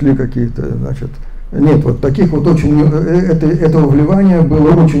пришли какие-то, значит, нет, вот таких вот очень, этого вливания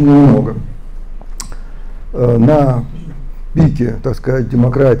было очень немного. На пике, так сказать,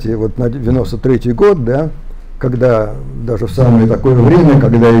 демократии, вот на 93-й год, да, когда даже в самое такое время,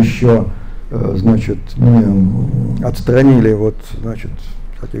 когда еще, значит, отстранили вот, значит,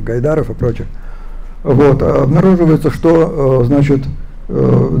 таких Гайдаров и прочих, вот, обнаруживается, что, значит,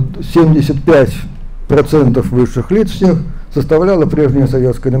 75% высших лиц всех составляла прежняя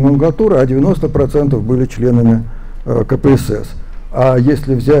советская номенклатура, а 90% были членами КПСС. А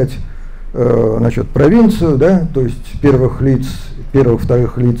если взять, значит, провинцию, да, то есть первых,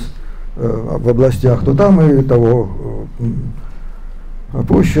 вторых лиц в областях, то там и того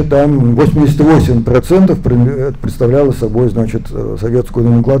пуще, там 88% представляло собой, значит, советскую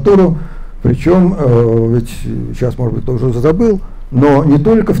номенклатуру. Причем, ведь сейчас, может быть, тоже забыл, но не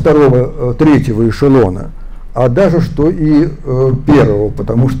только второго, третьего эшелона, а даже что и первого,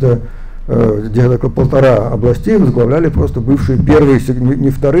 потому что где-то около 1,5 областей возглавляли просто бывшие первые, не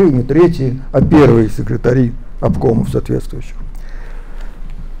вторые, не третьи, а первые секретари обкомов соответствующих.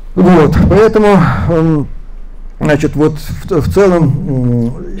 Вот, поэтому, значит, вот в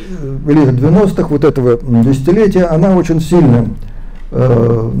целом элита 90-х, вот этого десятилетия, она очень сильно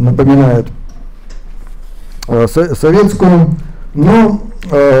напоминает советскую, но,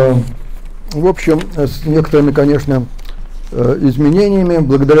 в общем, с некоторыми, конечно, изменениями,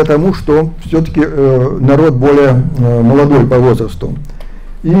 благодаря тому, что все-таки народ более молодой по возрасту.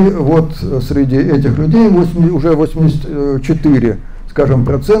 И вот среди этих людей уже 84, скажем,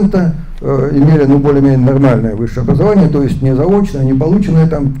 процента имели, ну, более-менее нормальное высшее образование, то есть не заочное, не полученное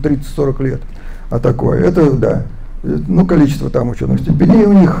там 30-40 лет, а такое. Это, да, ну, количество там ученых степеней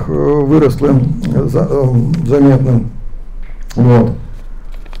у них выросло заметно. Вот.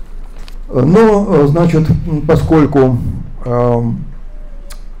 Но, значит, поскольку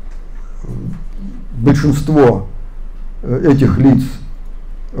большинство этих лиц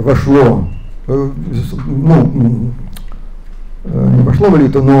вошло, ну, не вошло в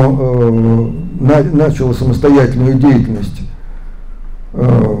элиту, но начало самостоятельную деятельность,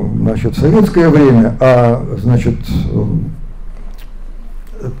 значит, в советское время, а, значит,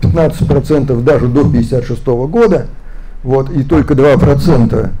 15% даже до 1956 года, вот, и только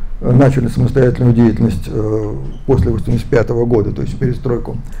 2% начали самостоятельную деятельность после 1985 года, то есть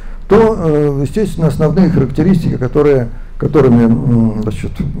перестройку, то, естественно, основные характеристики, которыми,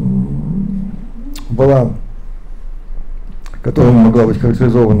 значит, которыми могла быть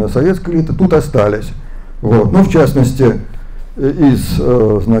характеризована советская элита, тут остались. Вот. Ну, в частности, из,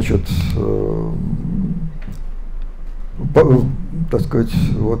 значит, так сказать,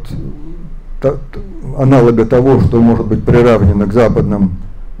 вот, аналога того, что может быть приравнено к западным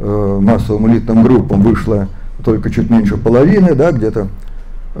массовым элитным группам, вышло только чуть меньше половины, да, где-то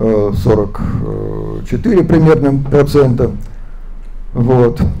 44 примерно процента.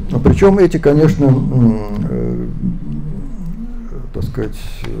 Вот. Причем эти, конечно, так сказать,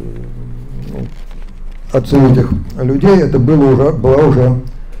 отцы этих людей, это была уже,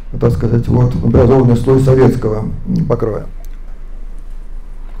 так сказать, вот, образованный слой советского покроя.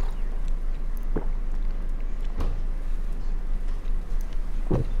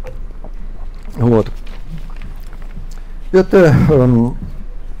 Вот. Это,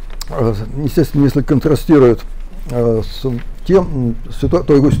 естественно, если контрастирует с той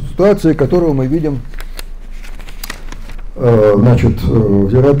ситуацией, которую мы видим, значит, в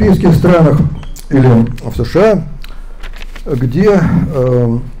европейских странах или в США, где,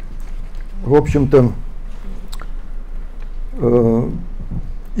 в общем-то,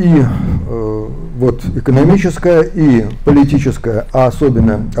 и вот экономическая, и политическая, а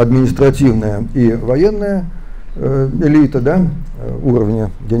особенно административная и военная элита, да,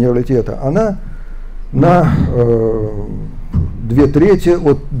 уровня генералитета, она на 2/3,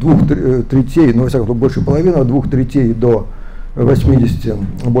 от 2/3, ну, во всяком случае, больше половины, от 2/3 до 80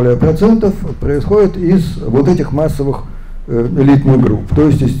 более процентов происходит из вот этих массовых элитных групп, то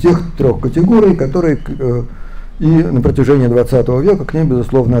есть из тех трех категорий, которые и на протяжении 20 века к ним,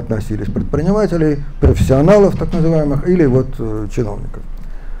 безусловно, относились: предпринимателей, профессионалов, так называемых, или вот чиновников.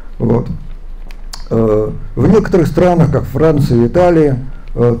 Вот. В некоторых странах, как Франция, Италия,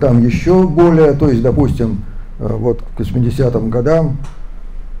 там еще более, то есть, допустим, вот к 80-м годам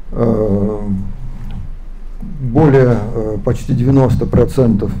более почти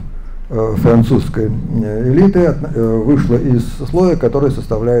 90% французской элиты вышло из слоя, который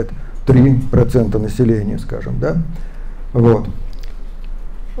составляет 3% населения, скажем, да. Вот.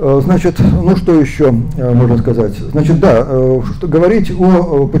 Значит, ну что еще можно сказать? Значит, да, что говорить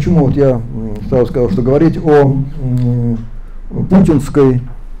о, почему вот я сразу сказал, что говорить о путинской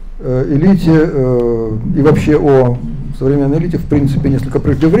элите и вообще о современной элите, в принципе, несколько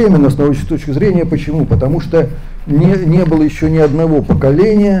преждевременно с научной точки зрения. Почему? Потому что не было еще ни одного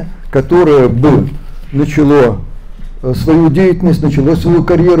поколения, которое бы начало свою деятельность, начало свою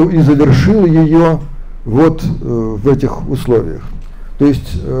карьеру и завершило ее вот в этих условиях. То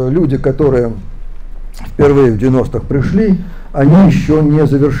есть люди, которые впервые в 90-х пришли, они еще не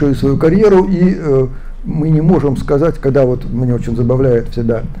завершили свою карьеру, и мы не можем сказать, когда вот меня очень забавляет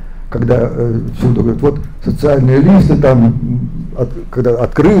всегда, когда всюду говорят, вот социальные листы там, когда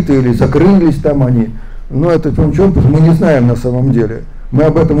открыты или закрылись там они, но это ничего, мы не знаем на самом деле. Мы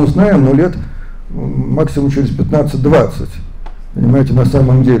об этом узнаем, но лет максимум через 15-20. Понимаете, на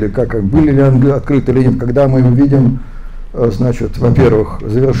самом деле, как были ли они открыты или нет, когда мы увидим, значит, во-первых,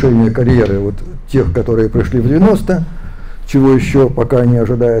 завершение карьеры вот тех, которые пришли в 90, чего еще пока не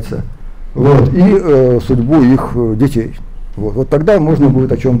ожидается, вот, и судьбу их детей. Вот тогда можно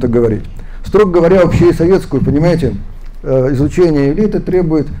будет о чем-то говорить. Строго говоря, вообще и советскую, понимаете, изучение элиты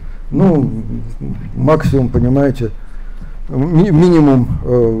требует, ну, максимум, понимаете, минимум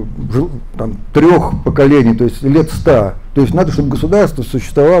там, 3 поколений, то есть лет 100. То есть надо, чтобы государство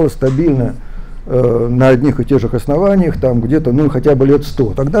существовало стабильно на одних и тех же основаниях, там где-то, ну, хотя бы лет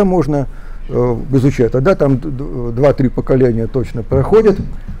 100. Тогда можно изучать. Тогда там 2-3 поколения точно проходят,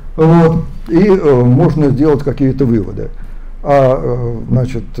 вот, и можно сделать какие-то выводы. А,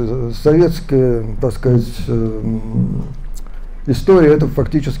 значит, советская, так сказать, история — это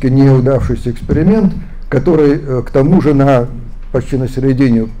фактически неудавшийся эксперимент, который, к тому же, почти на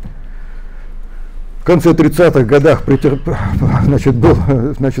середине, в конце 30-х годах значит, был,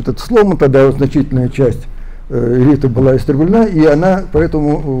 значит, это сломан, тогда значительная часть элиты была истреблена, и она,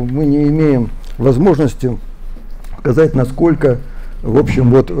 поэтому мы не имеем возможности сказать, насколько, в общем,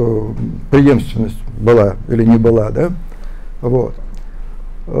 вот преемственность была или не была, да. Вот.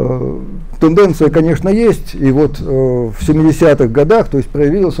 Тенденция, конечно, есть, и вот в 70-х годах, то есть,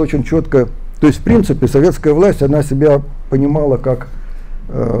 проявилась очень четко, то есть, в принципе, советская власть, она себя понимала как,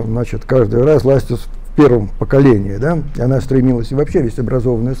 значит, каждый раз властью в первом поколении, да, и она стремилась и вообще весь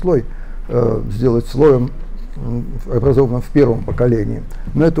образованный слой сделать слоем образованным в первом поколении,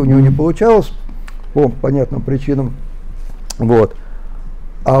 но это у нее не получалось по понятным причинам, вот.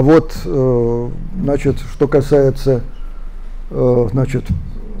 А вот, значит, что касается, значит,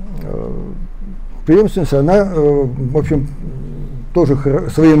 преемственность, она, в общем, тоже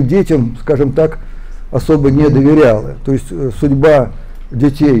своим детям, скажем так, особо не доверяла. То есть судьба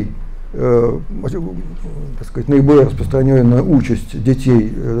детей, так сказать, наиболее распространенная участь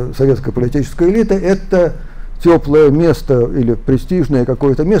детей советской политической элиты — это теплое место или престижное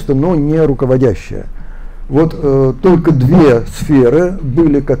какое-то место, но не руководящее. Вот только 2 сферы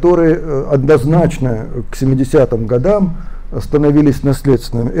были, которые однозначно к 70-м годам становились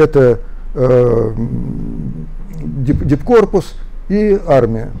наследственными. Это дипкорпус и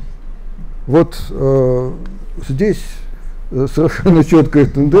армия. Вот здесь совершенно четкая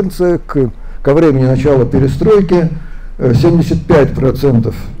тенденция ко времени начала перестройки.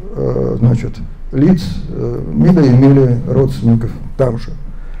 75% значит, лиц имели родственников там же.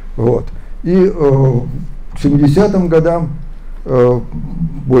 Вот. И к 70-м годам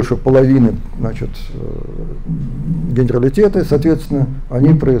больше половины, значит, генералитета, соответственно,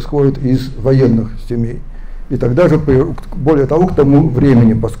 они происходят из военных семей. И тогда же, более того, к тому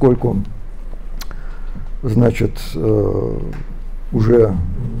времени, поскольку, значит, уже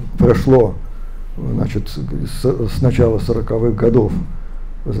прошло, значит, с начала 40-х годов,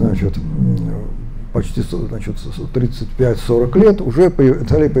 значит, почти, значит, 35-40 лет уже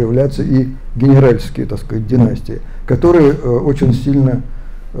стали появляться и генеральские, так сказать, династии, которые очень сильно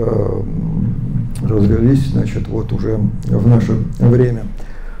развелись, значит, вот уже в наше время.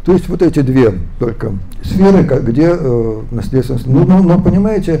 То есть вот эти две только сферы, где наследственность. Но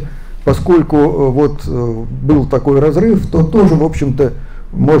понимаете, поскольку вот был такой разрыв, то тоже, в общем-то,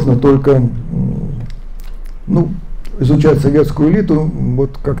 можно только изучать советскую элиту,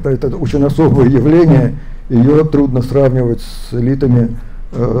 вот как-то это очень особое явление, ее трудно сравнивать с элитами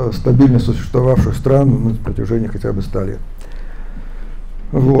стабильно существовавших стран на протяжении хотя бы 100 лет.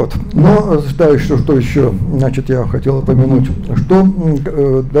 Вот. Но считаю, что еще, значит, я хотел упомянуть, что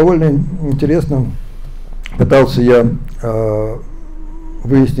довольно интересно пытался я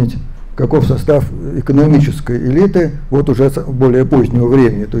выяснить, каков состав экономической элиты вот уже более позднего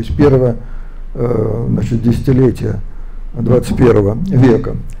времени, то есть первого, значит, десятилетия 21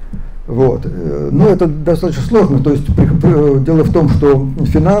 века. Вот. Но это достаточно сложно, то есть дело в том, что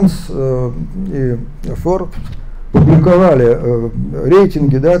Финанс и Forbes публиковали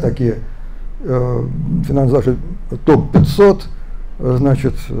рейтинги, да, такие, Финанс даже топ-500,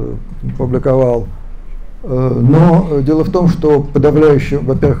 значит, публиковал. Но дело в том, что подавляющие,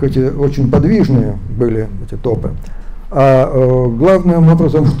 во-первых, эти очень подвижные были эти топы, а главным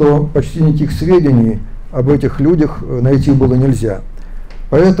образом, что почти никаких сведений об этих людях найти было нельзя.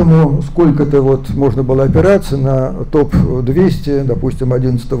 Поэтому сколько-то вот можно было опираться на топ-200, допустим,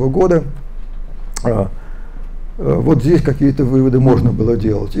 2011 года, вот здесь какие-то выводы можно было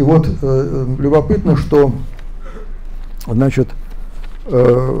делать. И вот любопытно, что, значит,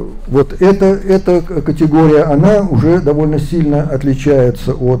 вот эта категория, она уже довольно сильно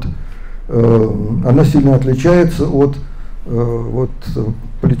отличается от, вот,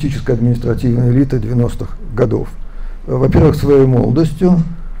 политической административной элиты 90-х годов. Во-первых, своей молодостью,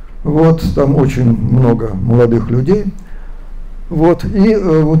 вот, там очень много молодых людей, вот, и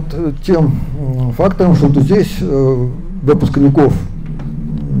вот тем фактором, что здесь выпускников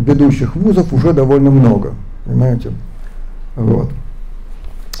ведущих вузов уже довольно много, понимаете, вот.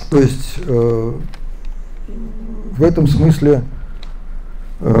 То есть в этом смысле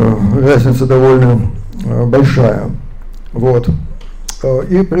разница довольно большая. Вот.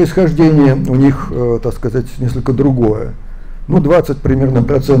 И происхождение у них, так сказать, несколько другое. 20 примерно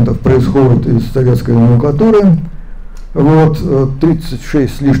процентов происходит из советской номенклатуры, вот,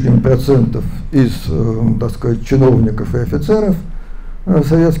 36 с лишним процентов из, так сказать, чиновников и офицеров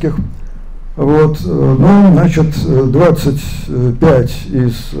советских. Вот, значит, 25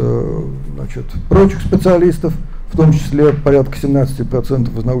 из, значит, прочих специалистов, в том числе порядка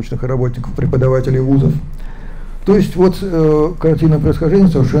 17% из научных работников, преподавателей вузов. То есть вот картина происхождения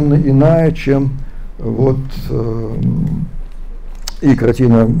совершенно иная, чем вот и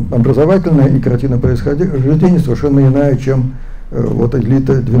картина образовательная, и картина происхождения совершенно иная, чем вот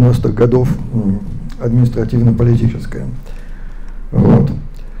элита 90-х годов административно-политическая. Вот.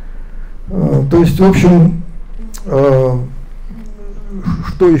 То есть, в общем, что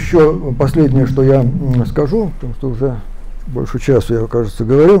еще, последнее, что я скажу, потому что уже больше часа я, кажется,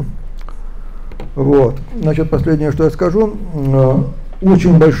 говорю. Вот. Значит, последнее, что я скажу,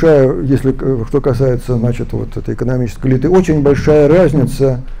 очень большая, если что касается, значит, вот этой экономической элиты, очень большая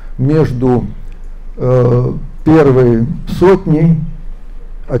разница между первой сотней,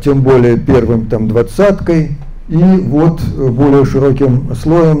 а тем более первым там двадцаткой, и вот более широким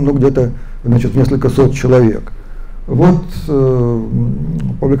слоем, где-то, значит, несколько сот человек. Вот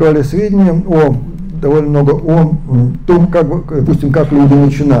публиковали сведения довольно много о том, как, допустим, как люди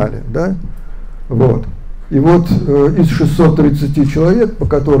начинали, да, вот. И вот из 630 человек, по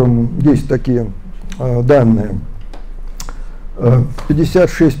которым есть такие данные,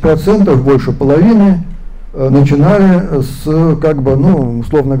 56%, больше половины, начинали с, как бы,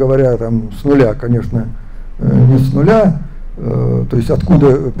 условно говоря, там, с нуля, конечно, не с нуля, то есть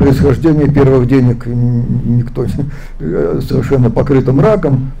откуда происхождение первых денег никто совершенно покрыто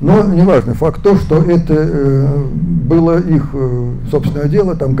мраком, но неважно, факт то, что это было их собственное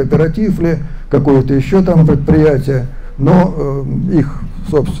дело, там кооператив ли, какое-то еще там предприятие, но их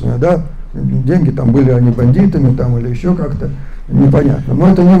собственное, да, деньги там были они бандитами там или еще как-то, непонятно, но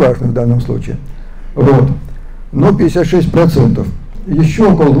это не важно в данном случае. Вот. Но 56%, еще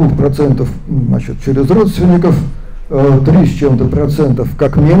около 2%, значит, через родственников, 3 с чем-то процентов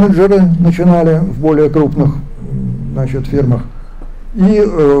как менеджеры начинали в более крупных, значит, фирмах, и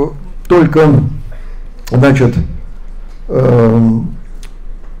только, значит,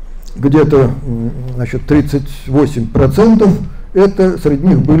 где-то, значит, 38% это среди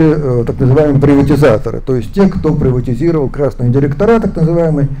них были так называемые приватизаторы, то есть те, кто приватизировал красные директора, так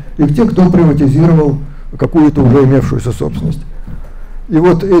называемые, и те, кто приватизировал какую-то уже имевшуюся собственность. И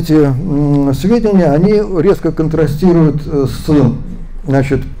вот эти сведения, они резко контрастируют с,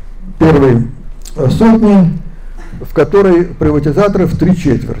 значит, первой сотней, в которой приватизаторы в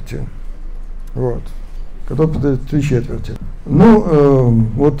 3/4. Вот. Которые в 3/4. Ну,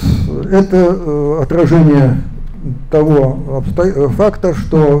 вот это отражение того факта,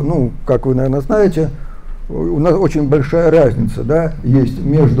 что, ну, как вы, наверное, знаете, у нас очень большая разница, да, есть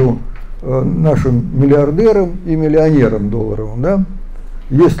между нашим миллиардером и миллионером долларовым, да.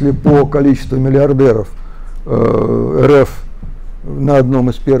 Если по количеству миллиардеров РФ на одном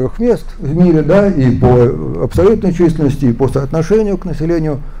из первых мест в мире, да, и по абсолютной численности, и по соотношению к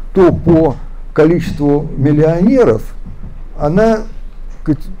населению, то по количеству миллионеров она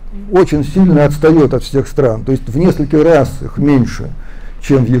очень сильно отстает от всех стран, то есть в несколько раз их меньше,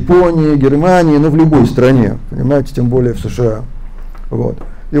 чем в Японии, Германии, ну в любой стране, понимаете, тем более в США. Вот.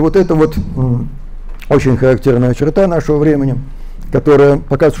 И вот это вот очень характерная черта нашего времени, которая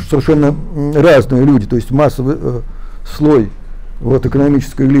показывает, что совершенно разные люди, то есть массовый слой вот,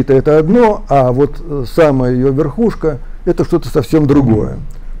 экономической элиты это одно, а вот самая ее верхушка это что-то совсем другое.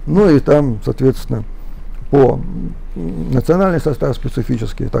 Ну и там, соответственно, по национальный состав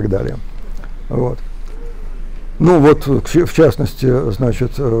специфический и так далее. Вот. Ну вот, в частности,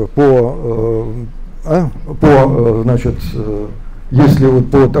 значит, значит, если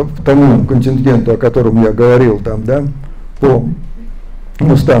вот по тому контингенту, о котором я говорил, там, да, по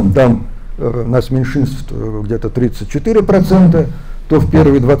местам, там нас меньшинств где-то 34%, то в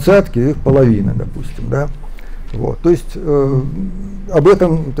первой двадцатке их половина, допустим, да. Вот, то есть об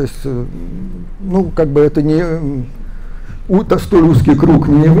этом, то есть, ну, как бы это не столь узкий круг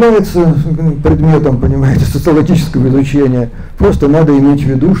не является предметом, понимаете, социологического изучения. Просто надо иметь в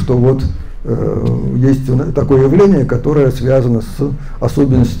виду, что вот есть такое явление, которое связано с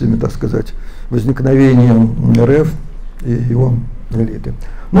особенностями, так сказать, возникновения РФ и его элиты.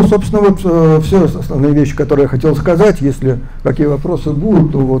 Ну, собственно, вот все основные вещи, которые я хотел сказать. Если какие вопросы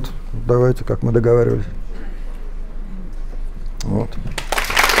будут, то вот давайте, как мы договаривались. Вот.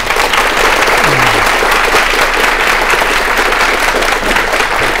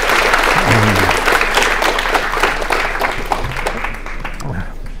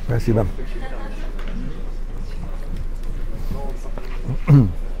 Спасибо.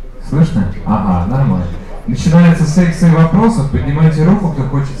 Слышно? Ага, нормально. Начинается секция вопросов. Поднимайте руку, кто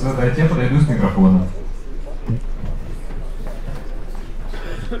хочет задать. Я подойду с микрофоном.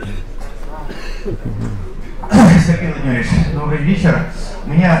 Сергей Владимирович, добрый вечер. У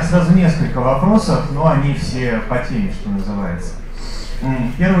меня сразу несколько вопросов, но они все по теме, что называется.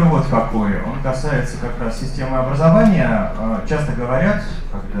 Первый вот какой. Он касается как раз системы образования. Часто говорят,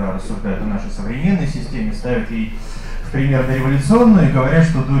 когда рассуждают о нашей современной системе, ставят ей в пример дореволюционную и говорят,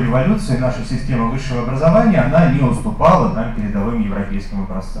 что до революции наша система высшего образования, она не уступала там передовым европейским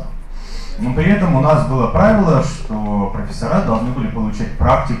образцам. Но при этом у нас было правило, что профессора должны были получать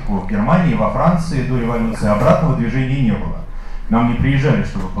практику в Германии, во Франции до революции, обратного движения не было. К нам не приезжали,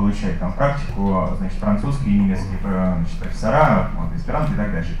 чтобы получать там практику, значит, французские и немецкие, значит, профессора, аспиранты и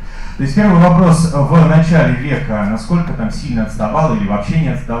так дальше. То есть первый вопрос: в начале века насколько там сильно отставала или вообще не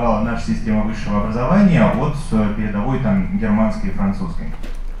отставала наша система высшего образования от передовой там германской и французской?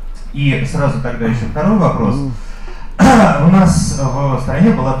 И сразу тогда еще второй вопрос. У нас в стране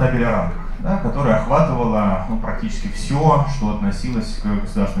была табель о рангах, да, которая охватывала, ну, практически все, что относилось к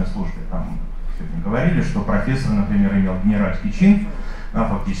государственной службе. Там сегодня говорили, что профессор, например, имел генеральский чин, да,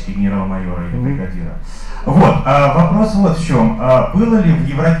 фактически генерал-майора или бригадира. Вот, вопрос вот в чем. Было ли в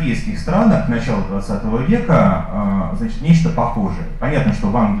европейских странах к началу 20 века значит, нечто похожее? Понятно, что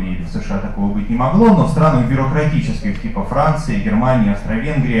в Англии или в США такого быть не могло, но в странах бюрократических типа Франции, Германии,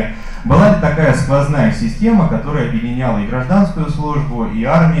 Австро-Венгрии была ли такая сквозная система, которая объединяла и гражданскую службу, и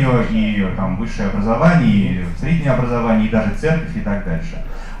армию, и там, высшее образование, и среднее образование, и даже церковь и так дальше?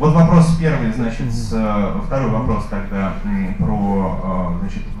 Вот вопрос первый, значит, второй вопрос тогда про,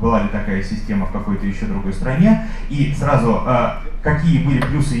 значит, была ли такая система в какой-то еще другой стране, и сразу, какие были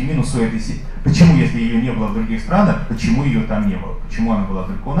плюсы и минусы у этой системы, почему, если ее не было в других странах, почему ее там не было, почему она была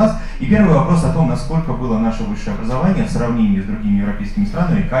только у нас, и первый вопрос о том, насколько было наше высшее образование в сравнении с другими европейскими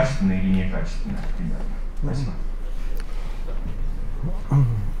странами качественное или некачественное, примерно. Спасибо.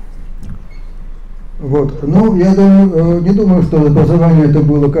 Вот. Ну, я думаю, не думаю, что образование это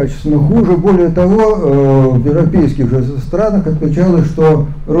было качественно хуже. Более того, в европейских же странах отмечалось, что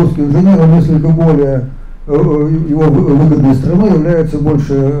русский инженер несколько более его выгодной страной является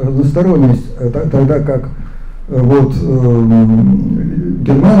больше односторонность, тогда как Вот,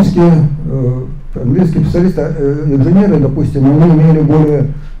 германские, английские специалисты, инженеры, допустим, они имели более,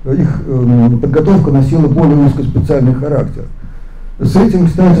 их подготовка носила более узкоспециальный характер. С этим,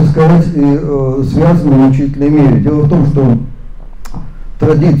 кстати сказать, и связано в значительной мере. Дело в том, что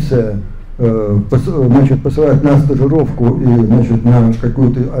традиция значит, посылать на стажировку и значит, на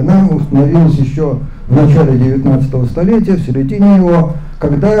какую-то, она установилась еще в начале 19 столетия, в середине его,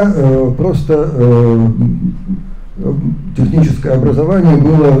 когда просто техническое образование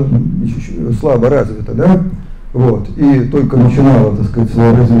было слабо развито, да? Вот, и только начинало, так сказать,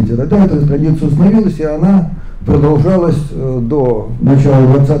 свое развитие. Тогда эта традиция установилась, и она продолжалась до начала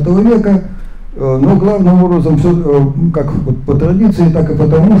 20 века, но главным образом все как вот по традиции, так и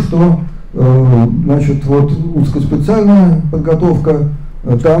потому, что значит, вот узкоспециальная подготовка,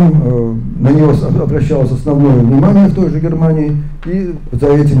 там на нее обращалось основное внимание в той же Германии, и за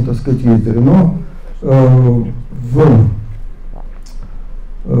этим, так сказать, ездили. Но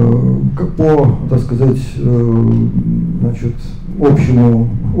по, так сказать, значит, общему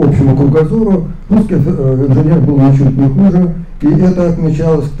кругозору русский инженер был ничуть не хуже, и это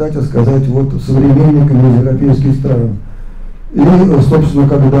отмечалось, кстати сказать, вот современниками из европейских стран. И, собственно,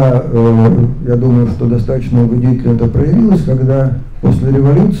 когда, я думаю, что достаточно убедительно это проявилось, когда после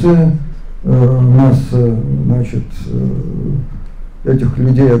революции масса, значит, этих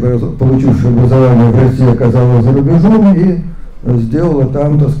людей, получивших образование в России, оказалась за рубежом и сделала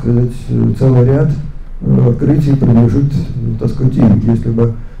там, так сказать, целый ряд открытий, принадлежит, так сказать, им. Если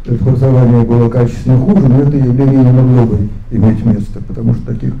бы это образование было качественно хуже, но это явление не могло бы иметь место, потому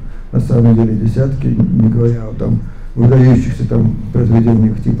что таких на самом деле десятки, не говоря о там выдающихся там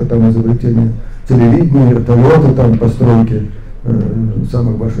произведениях типа там изобретения телевидения, вертолета, там постройки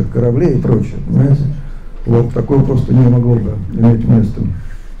самых больших кораблей и прочее, понимаете? Вот такое просто не могло бы иметь место.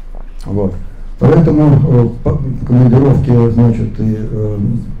 Вот. Поэтому командировки, значит, и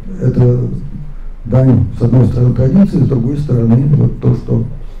это дань с одной стороны традиции, с другой стороны вот то, что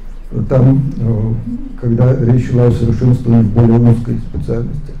там, когда речь шла о совершенствовании в более узкой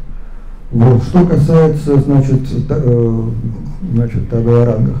специальности. Вот. Что касается, значит, о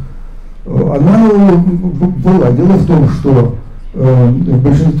рангах, она была. Дело в том, что в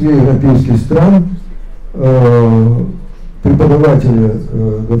большинстве европейских стран преподаватели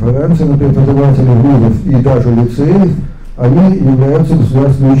во Франции, например, преподаватели вузов и даже лицеев, они являются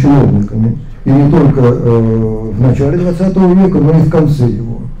государственными чиновниками. И не только в начале 20 века, но и в конце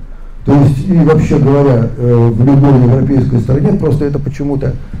его. То есть, и вообще говоря, в любой европейской стране, просто это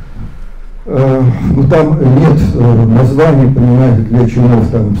почему-то, ну, там нет названий, понимаете, для чинов,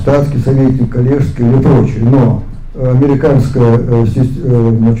 там, статский советник, коллежский или прочее, но американская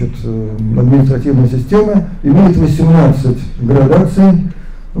значит, административная система имеет 18 градаций,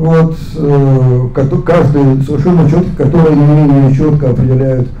 вот, каждый совершенно четко, которые не менее четко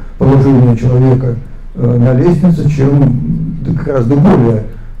определяют положение человека на лестнице, чем гораздо более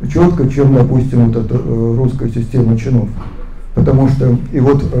четко, чем, допустим, вот эта русская система чинов. Потому что и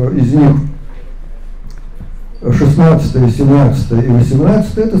вот из них 16, 17 и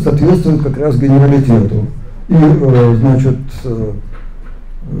 18 это соответствует как раз генералитету. И, значит,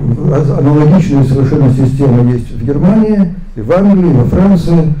 аналогичная совершенно система есть в Германии, и в Англии, и во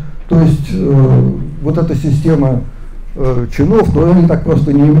Франции. То есть вот эта система чинов, но они так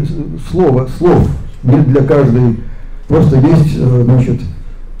просто не слов нет для каждой. Просто есть, значит,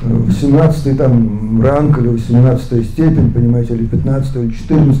 18-й там ранг или 18-я степень, понимаете, или 15-я, или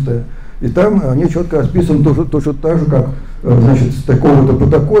 14-я. И там они четко расписаны точно так же, как, значит, с такого-то по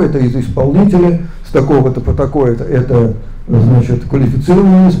такое, это из исполнителя, с такого-то по такое-то, это, значит,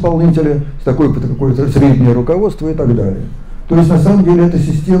 квалифицированные исполнители, с такой по такое-то среднее руководство и так далее. То есть, на самом деле, эта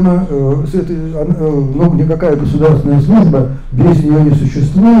система, ну, никакая государственная служба без нее не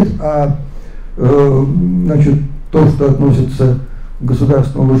существует, а, значит, то, что относится к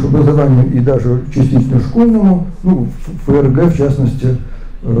государственному высшему образованию и даже частично школьному, ну, в ФРГ, в частности,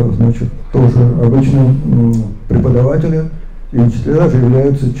 значит, тоже обычно преподаватели и учителя же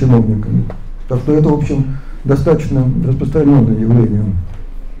являются чиновниками. Так что это, в общем, достаточно распространенное явление.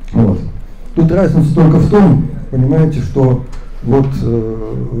 Вот. Тут разница только в том, понимаете, что вот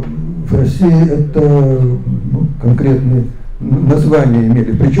в России это конкретные названия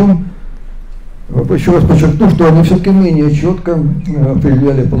имели. Причем, еще раз подчеркну, что они все-таки менее четко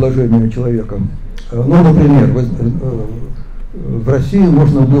определяли положение человека. Ну, например, в России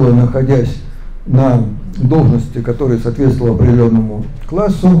можно было, находясь на должности, которая соответствовала определенному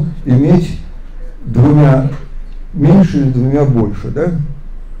классу, иметь двумя меньше или двумя больше, да?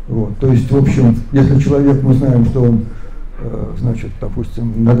 Вот. То есть, в общем, если человек, мы знаем, что он, значит,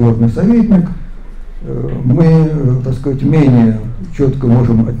 допустим, надворный советник, мы, так сказать, менее четко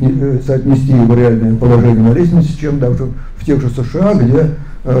можем соотнести его реальное положение на лестнице, чем даже в тех же США, где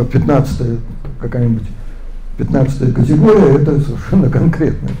 15-я какая-нибудь 15-я категория, это совершенно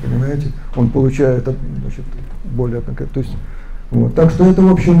конкретное, понимаете, он получает, значит, более конкретно. То есть, вот. Так что это,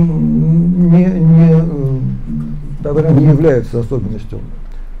 в общем, не является особенностью.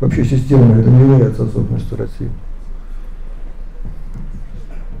 Вообще система это не является особенностью России.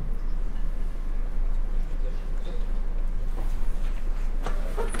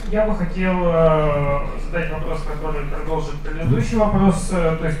 Я бы хотел задать вопрос, который продолжит предыдущий вопрос,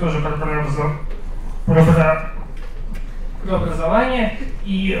 то есть тоже про образование.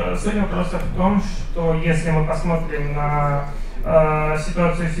 И суть вопроса в том, что если мы посмотрим на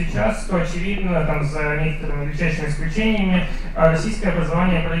ситуацию сейчас, то очевидно, там, за некоторыми величайшими исключениями, российское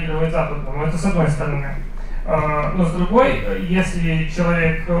образование проигрывает западному. Это с одной стороны. Но с другой, если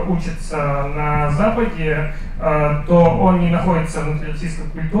человек учится на Западе, то он не находится внутри российской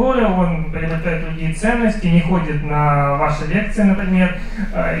культуры, он приобретает другие ценности, не ходит на ваши лекции, например,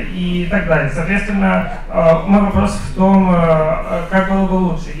 и так далее. Соответственно, мой вопрос в том, как было бы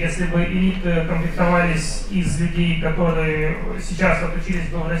лучше, если бы элиты комплектовались из людей, которые сейчас отучились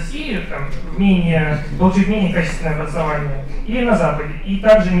бы в России, там, получить менее качественное образование, или на Западе. И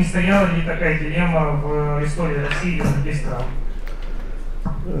также не стояла ли такая дилемма в истории России и других стран?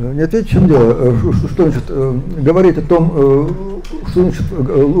 Не ответь, в чем дело. Что значит говорить о том, что значит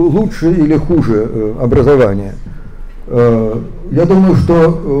лучше или хуже образование? Я думаю,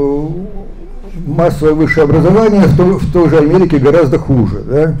 что массовое высшее образование в той же Америке гораздо хуже.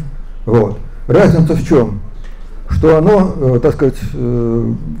 Да? Вот. Разница в чем? Что оно, так сказать,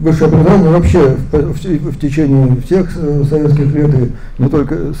 высшее образование вообще в течение всех советских лет, и не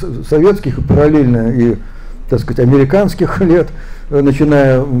только советских, параллельно и, так сказать, американских лет,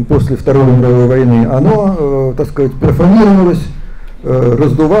 начиная после Второй мировой войны, оно, так сказать, профанировалось,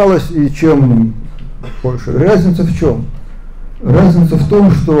 раздувалось, и чем больше. Разница в чем? Разница в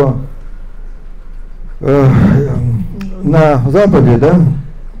том, что на Западе, да,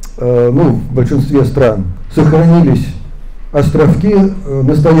 в большинстве стран сохранились островки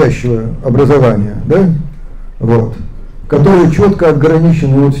настоящего образования, да, вот, которые четко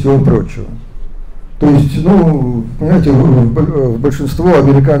отграничены от всего прочего. То есть, понимаете, в большинство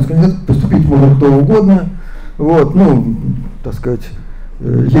американских университетов поступить может кто угодно, вот, так сказать,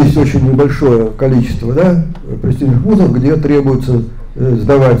 есть очень небольшое количество, да, престижных вузов, где требуется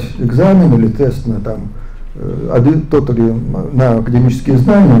сдавать экзамен или тест на тот или на академические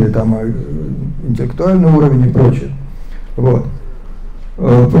знания, или там интеллектуальный уровень и прочее. Вот.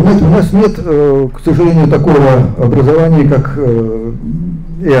 Понимаете, у нас нет, к сожалению, такого образования, как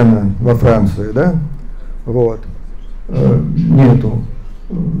ЭНА во Франции, да? Вот. Нету.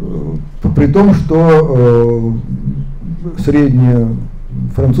 При том, что среднее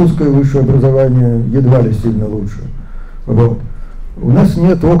французское высшее образование едва ли сильно лучше. Вот. У нас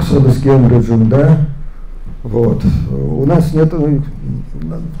нет Оксфорда с Кембриджем, да? Вот. У нас нет,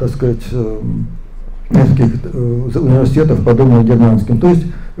 так сказать, нескольких университетов, подобных германским. То есть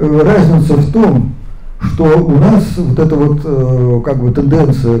разница в том, что у нас вот эта вот как бы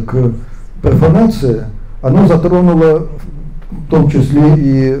тенденция к профанации, она затронула в том числе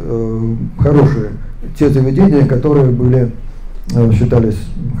и хорошие, те заведения, которые считались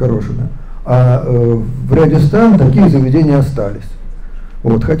хорошими. А в ряде стран такие заведения остались.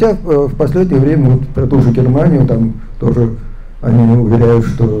 Вот. Хотя в последнее время вот про ту же Германию там тоже они уверяют,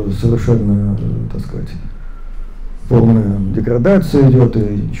 что совершенно, так сказать, полная деградация идет,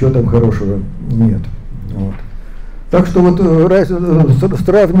 и ничего там хорошего нет. Вот. Так что вот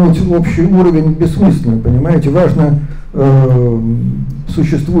сравнивать общий уровень бессмысленно, понимаете, важно,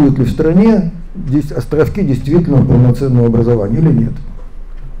 существуют ли в стране островки действительно полноценного образования или нет.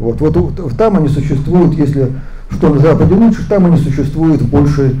 Вот там они существуют, если что на Западе лучше, там они существуют в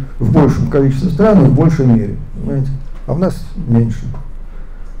большем количестве стран и в большей мере, понимаете, а в нас меньше.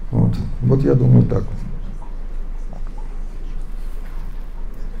 Вот я думаю так.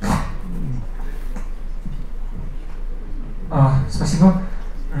 Спасибо.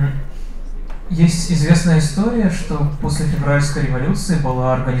 Есть известная история, что после февральской революции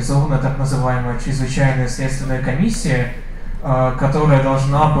была организована так называемая чрезвычайная следственная комиссия, которая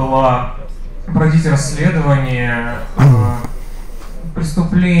должна была проводить расследование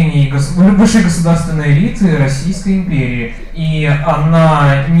преступлений высшей государственной элиты Российской империи. И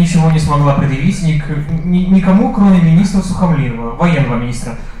она ничего не смогла предъявить никому, кроме министра Сухомлинова, военного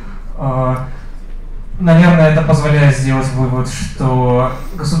министра. наверное, это позволяет сделать вывод, что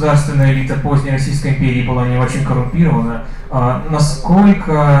государственная элита поздней Российской империи была не очень коррумпирована.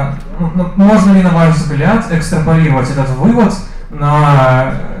 Насколько, можно ли, на ваш взгляд, экстраполировать этот вывод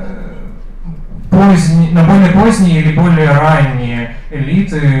на более поздние или более ранние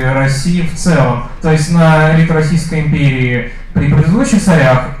элиты России в целом? То есть на элиту Российской империи при предыдущих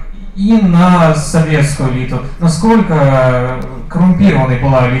царях и на советскую элиту. Насколько коррумпированной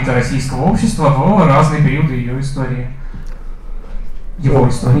была элита российского общества в разные периоды ее истории? Его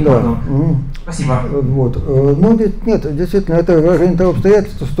истории, да. Спасибо. Вот. Ну, нет, действительно, это выражение того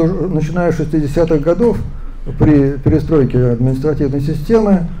обстоятельства, что начиная с 60-х годов, при перестройке административной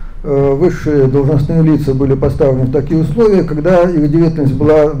системы, высшие должностные лица были поставлены в такие условия, когда их деятельность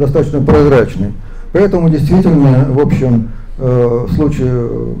была достаточно прозрачной. Поэтому действительно, в общем, случаи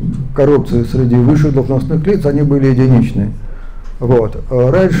коррупции среди высших должностных лиц, они были единичны. Вот.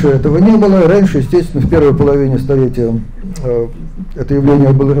 Раньше этого не было. Раньше, естественно, в первой половине столетия это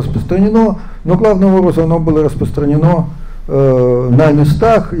явление было распространено, но главным образом оно было распространено на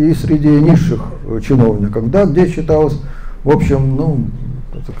местах и среди низших чиновников, да, где считалось, в общем, ну,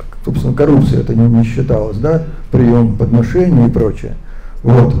 собственно, коррупция это не считалось, да, прием подношений и прочее.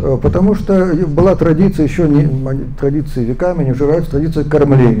 Вот, потому что была традиция, еще не, традиции веками не жираются, традиция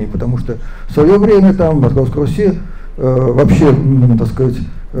кормлений, потому что в свое время там, в Московской Руси, вообще, так сказать,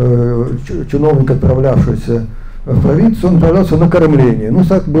 чиновник, отправлявшийся в провинцию, он отправлялся на кормление. Ну,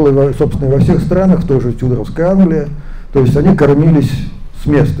 так было, собственно, и во всех странах, в той же Тюдоровской Англии, то есть они кормились с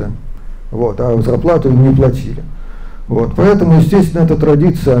места, вот, а зарплату им не платили. Вот, поэтому, естественно, эта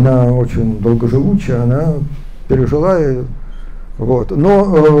традиция, она очень долгоживучая, она пережила и вот.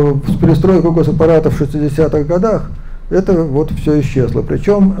 Но с перестройкой госаппарата в 60-х годах это вот все исчезло.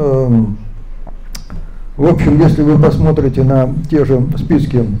 Причем, в общем, если вы посмотрите на те же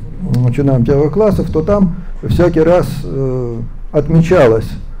списки чинам первых классов, то там всякий раз отмечалось,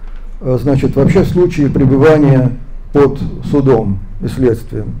 значит, вообще случаи пребывания под судом и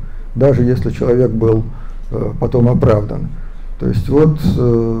следствием, даже если человек был потом оправдан. То есть вот,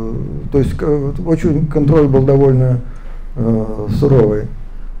 очень контроль был довольно суровый.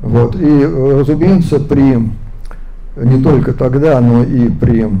 Вот. И, разумеется, не только тогда, но и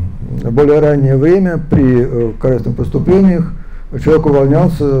при более раннее время, при корыстных преступлениях, человек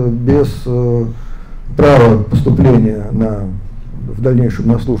увольнялся без права поступления в дальнейшем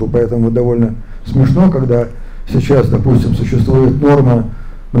на службу. Поэтому довольно смешно, когда сейчас, допустим, существует норма,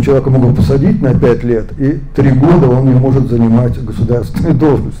 но человека могут посадить на 5 лет, и 3 года он не может занимать государственные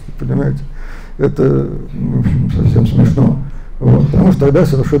должности, понимаете? Это, в общем, совсем смешно. Вот. Потому что тогда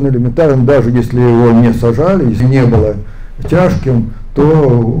совершенно элементарно, даже если его не сажали, если не было тяжким,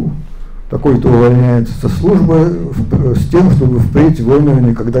 то такой-то увольняется со службы с тем, чтобы впредь вольно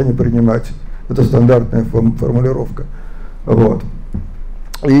никогда не принимать. Это стандартная формулировка. Вот.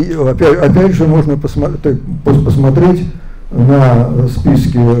 И опять же можно посмотреть на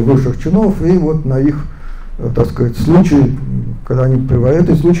списки высших чинов и вот на их, так сказать, случаи, когда они приводят,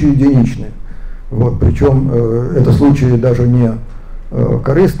 эти случаи единичные. Вот, причем это случаи даже не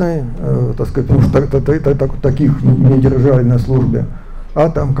корыстные, так сказать, потому что таких не держали на службе, а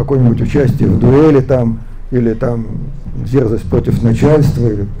там какое-нибудь участие в дуэли там, или там дерзость против начальства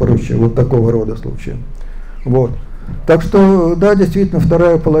или прочее, вот такого рода случаи. Вот. Так что, да, действительно,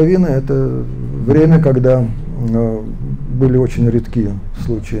 вторая половина – это время, когда были очень редкие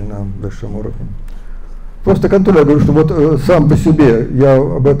случаи на высшем уровне. Просто контроль, я говорю, что вот сам по себе я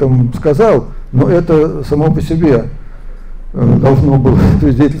об этом сказал, но это само по себе должно было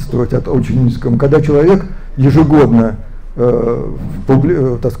свидетельствовать о очень низком. Когда человек ежегодно,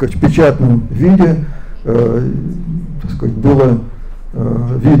 так сказать, в печатном виде, так сказать, было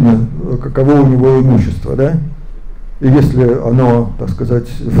видно, каково у него имущество, да? И если оно, так сказать,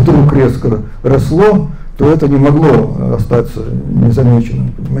 вдруг резко росло, то это не могло остаться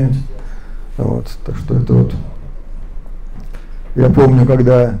незамеченным, понимаете? Вот, так что это вот. Я помню,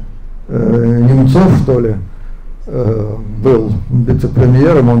 когда Немцов, что ли, был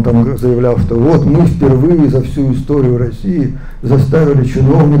вице-премьером, он там заявлял, что вот мы впервые за всю историю России заставили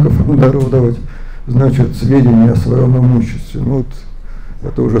чиновников обнародовать, значит, сведения о своем имуществе. Ну, вот,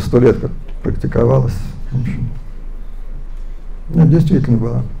 это уже 100 лет как практиковалось. В общем. Ну, действительно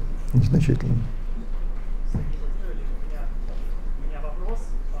было незначительно.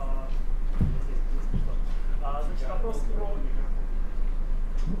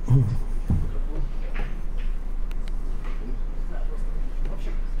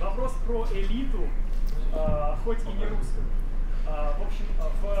 Вопрос про элиту, хоть и не русскую.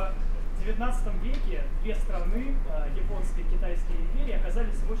 В в 19 веке две страны, японская и китайская империи,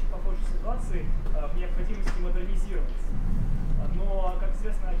 оказались в очень похожей ситуации в необходимости модернизироваться. Но, как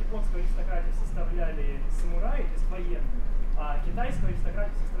известно, японскую аристократию составляли самураи, то есть военные, а китайскую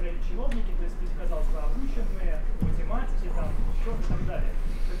аристократию составляли чиновники, то есть люди, казалось бы, обученные, математики, там, счет и так далее.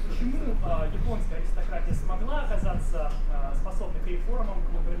 Почему японская аристократия смогла оказаться способной к реформам, к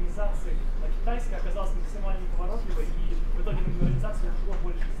модернизации, а китайская оказалась максимально неповоротливой, и в итоге на модернизацию ушло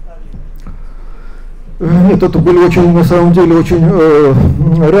больше 100 лет? Нет, это были очень, на самом деле, очень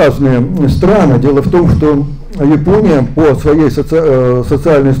разные страны. Дело в том, что Япония по своей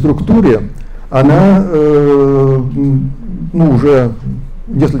социальной структуре, она уже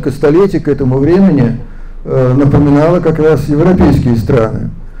несколько столетий к этому времени напоминала как раз европейские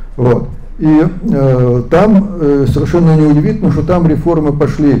страны. Вот. И там совершенно неудивительно, что там реформы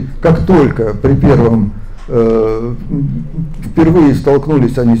пошли, как только при первом впервые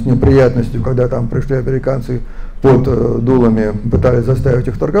столкнулись они с неприятностью, когда там пришли американцы под дулами, пытались заставить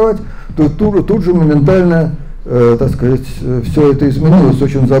их торговать, то тут же моментально, так сказать, все это изменилось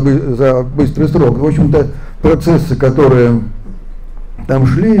очень за быстрый срок. В общем-то, процессы, которые там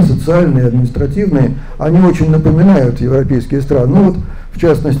шли, социальные, административные, они очень напоминают европейские страны. Ну вот, в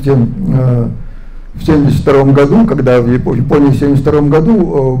частности, в 1972 году, когда в Японии в 1972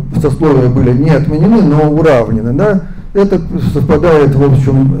 году сословия были не отменены, но уравнены, да, это совпадает, в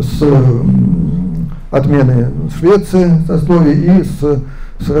общем, с отменой Швеции сословий и в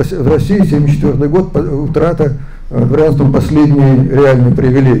России 1974 год утрата дворянством последней реальной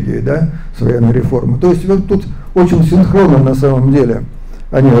привилегии, да, с военной реформы. То есть вот тут очень синхронно на самом деле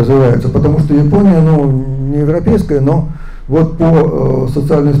они развиваются, потому что Япония, не европейская, но вот по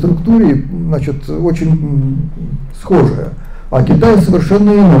социальной структуре, значит, очень схожая, а Китай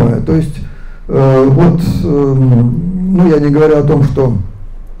совершенно иное. То есть я не говорю о том, что,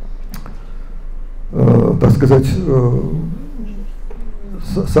 так сказать,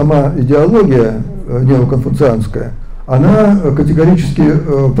 сама идеология неоконфуцианская, она категорически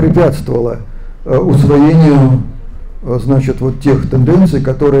препятствовала усвоению, значит, вот тех тенденций,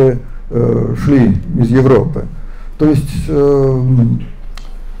 которые шли из Европы. То есть,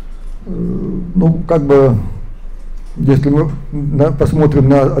 если мы посмотрим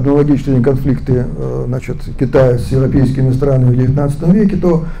на аналогичные конфликты, значит, Китая с европейскими странами в XIX веке,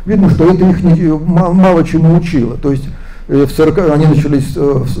 то видно, что это их мало чему учило. То есть они начались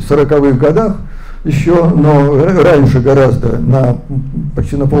в 40-х годах еще, но раньше гораздо,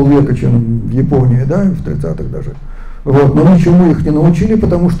 почти на полвека, чем в Японии, да, в 30-х даже. Вот, но ничему их не научили,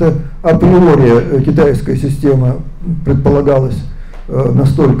 потому что априори китайская система предполагалась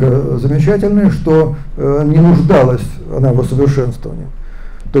настолько замечательной, что не нуждалась она в усовершенствовании.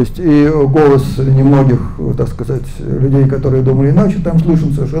 То есть и голос немногих, так сказать, людей, которые думали иначе, там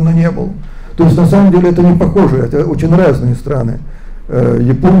слышен совершенно не был. То есть на самом деле это не похоже, это очень разные страны.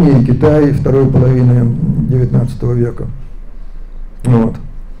 Япония и Китай второй половины XIX века. Вот.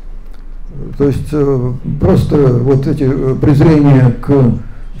 То есть просто вот эти презрения к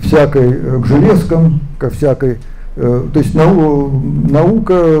железкам, ко всякой, то есть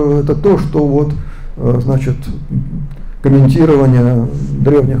наука это то, что вот, значит, комментирование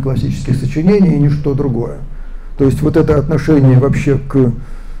древних классических сочинений и ничто другое. То есть вот это отношение вообще к,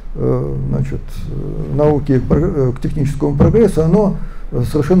 значит, науке, к техническому прогрессу, оно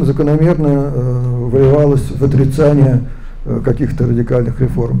совершенно закономерно выливалось в отрицание каких-то радикальных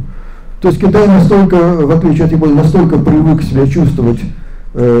реформ. То есть Китай настолько, в отличие от Японии, настолько привык себя чувствовать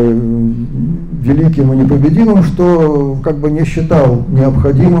великим и непобедимым, что как бы не считал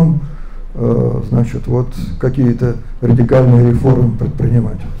необходимым, значит, вот какие-то радикальные реформы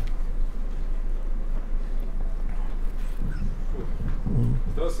предпринимать.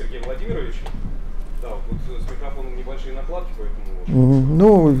 Здравствуйте, Сергей Владимирович. Да, вот с микрофоном небольшие накладки, поэтому...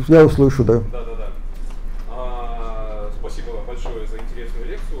 Ну, я услышу, да. Да. Спасибо большое за интересную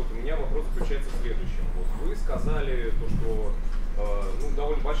лекцию. Вот у меня вопрос заключается в следующем. Вот вы сказали то, что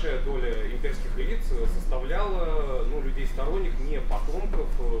довольно большая доля имперских элит составляла людей сторонних, не потомков,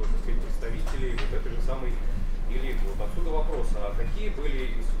 так сказать, представителей вот этой же самой элиты. Вот отсюда вопрос, а какие были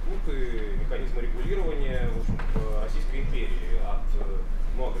институты, механизмы регулирования, в общем, в Российской империи от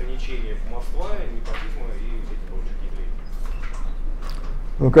ограничения кумовства, непотизма и всяких прочих явлений?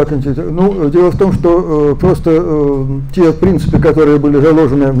 Как интересно. Ну, дело в том, что просто те принципы, которые были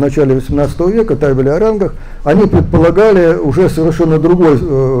заложены в начале XVIII века, табели о рангах, они предполагали уже совершенно другой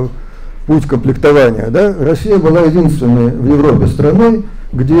путь комплектования. Да? Россия была единственной в Европе страной,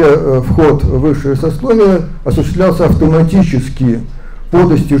 где вход в высшее сословие осуществлялся автоматически по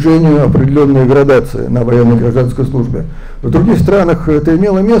достижению определенной градации на военной гражданской службе. В других странах это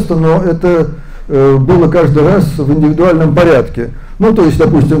имело место, но это было каждый раз в индивидуальном порядке. Ну, то есть,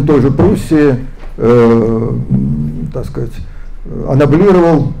 допустим, в той же Пруссии, так сказать,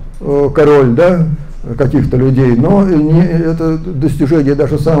 аннулировал король, да, каких-то людей, но это достижение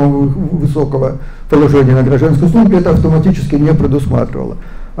даже самого высокого положения на гражданской службе это автоматически не предусматривало.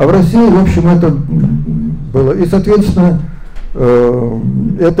 А в России, в общем, это было. И, соответственно,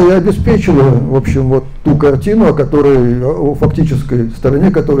 это и обеспечило, в общем, вот ту картину, о фактической стороне,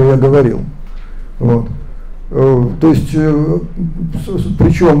 о которой я говорил. Вот. То есть,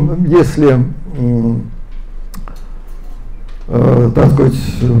 причем, если, так сказать,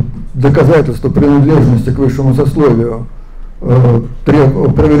 доказательство принадлежности к высшему сословию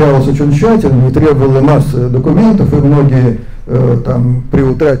проверялось очень тщательно и требовало массы документов, и многие там при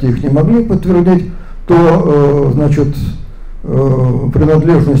утрате их не могли подтвердить, то, значит,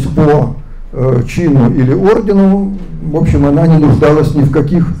 принадлежность по чину или ордену, в общем, она не нуждалась ни в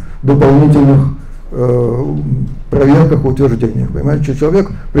каких дополнительных проверках, утверждениях. Понимаете,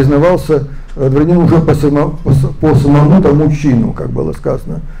 человек признавался дворянин уже по самому тому чину, как было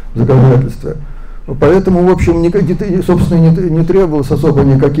сказано в законодательстве. Поэтому, в общем, собственно, не требовалось особо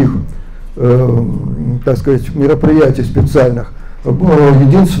никаких, так сказать, мероприятий специальных.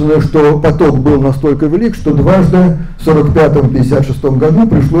 Единственное, что поток был настолько велик, что дважды в 1945-1956 году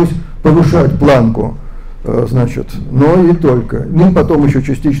пришлось повышать планку, значит, но и только. Ну, потом еще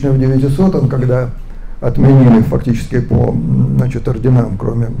частично в 900-м, когда отменили фактически по, значит, орденам,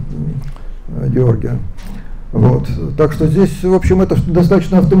 кроме Георгия. Вот. Так что здесь, в общем, это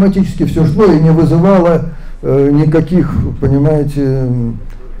достаточно автоматически все шло и не вызывало никаких, понимаете,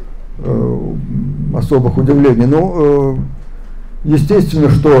 особых удивлений. Ну,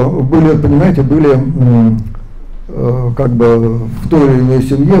 естественно, что были, понимаете, как бы в той или иной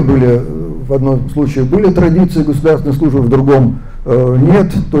семье были, в одном случае были традиции государственной службы, в другом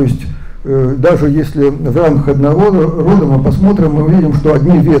нет. То есть даже если в рамках одного рода мы посмотрим, мы увидим, что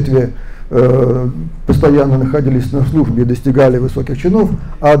одни ветви постоянно находились на службе и достигали высоких чинов,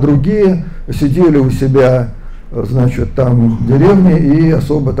 а другие сидели у себя, значит, там в деревне и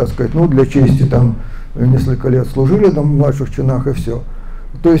особо, так сказать, ну, для чести там несколько лет служили там в младших чинах и все.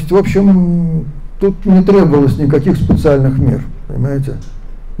 То есть, в общем, тут не требовалось никаких специальных мер, понимаете,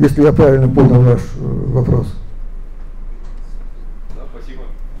 если я правильно понял ваш вопрос. Да, спасибо.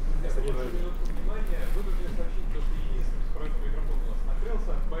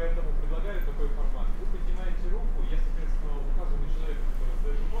 Поэтому предлагаю такой формат. Вы поднимаете руку, я, соответственно, указываю на человека, который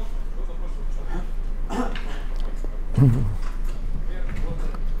задает вопрос, кто запросит ответить.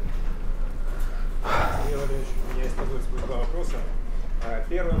 Сергей Валерьевич, у меня есть будет два вопроса.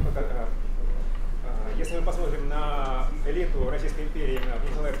 Первый, если мы посмотрим на элиту Российской империи именно в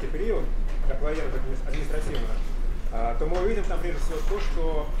Николаевский период, как военно, так и административно, то мы увидим там прежде всего то,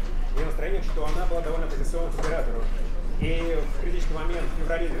 что в ее настроениях, что она была довольно оппозиционна к императору. И в критический момент в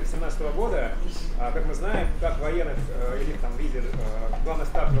феврале 2017 года, как мы знаем, как военных элит там видят главный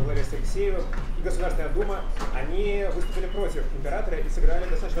штаб во главе с Алексеевым и Государственная Дума, они выступили против императора и сыграли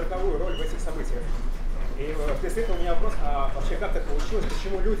достаточно роковую роль в этих событиях. И вследствие этого у меня вопрос, а вообще как так получилось,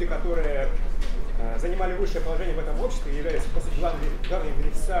 почему люди, которые занимали высшее положение в этом обществе, являются по сути главными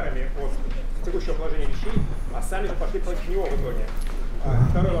бенефициарами от текущего положения вещей, а сами же пошли против него в итоге.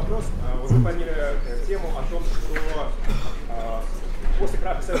 Второй вопрос. Вот вы подняли тему о том, что после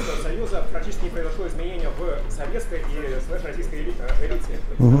краха Советского Союза практически не произошло изменения в советской и российской элите.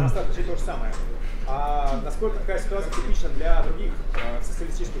 Она осталась почти то же самое. А насколько такая ситуация типична для других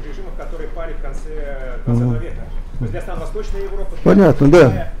социалистических режимов, которые пали в конце 20 века? То есть для стран Восточной Европы... Понятно,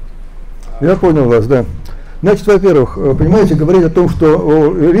 да. Я понял вас, да. Значит, во-первых, понимаете, говорить о том,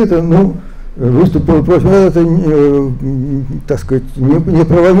 что элита, ну, выступил против, это, так сказать,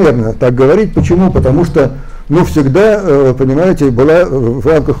 неправомерно так говорить. Почему? Потому что, ну, всегда, понимаете, была в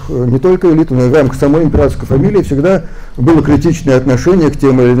рамках не только элиты, но и в рамках самой императорской фамилии всегда было критичное отношение к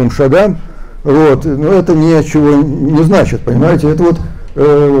тем или иным шагам. Вот. Но это ничего не значит, понимаете. Это вот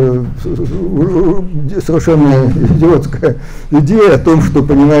совершенно идиотская идея о том, что,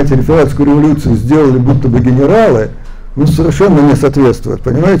 понимаете, февральскую революцию сделали будто бы генералы, ну, совершенно не соответствует,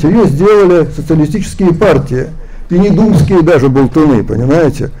 понимаете. Ее сделали социалистические партии, и не думские даже болтуны,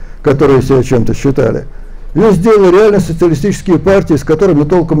 понимаете, которые себя чем-то считали. Ее сделали реально социалистические партии, с которыми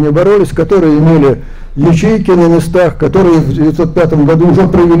толком не боролись, которые имели ячейки на местах, которые в 1905 году уже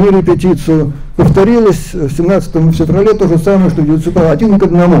провели репетицию. Повторилось в 17 феврале то же самое, что в 1901 к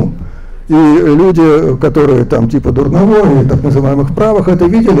 1. И люди, которые там типа Дурново и так называемых правых это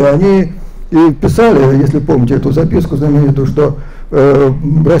видели, они и писали, если помните эту записку знаменитую, что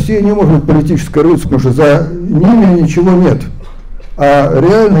Россия не может быть политической революцией, потому что за ними ничего нет, а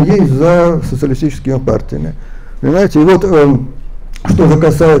реально есть за социалистическими партиями. Понимаете, и вот что же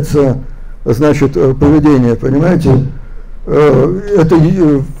касается, значит, поведения, понимаете, это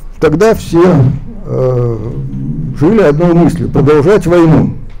тогда все жили одной мыслью: продолжать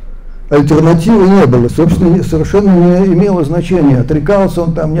войну. Альтернативы не было, собственно, совершенно не имело значения, отрекался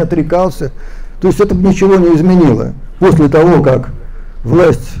он там, не отрекался, то есть это ничего не изменило. После того, как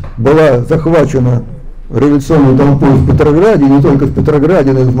власть была захвачена революционной толпой в Петрограде, не только в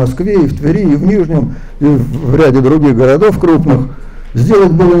Петрограде, но и в Москве, и в Твери, и в Нижнем, и в ряде других городов крупных,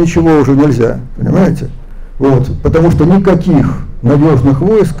 сделать было ничего уже нельзя, понимаете? Вот, потому что никаких надежных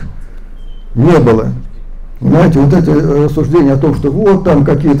войск не было. Понимаете, вот эти рассуждения о том, что вот там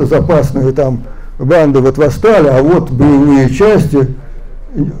какие-то запасные там банды вот восстали, а вот боевые части,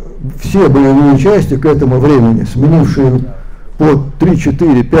 все боевые части к этому времени, сменившие по 3,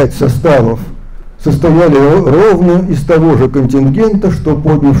 4, 5 составов, состояли ровно из того же контингента, что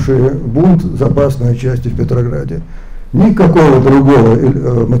поднявшие бунт запасные части в Петрограде. Никакого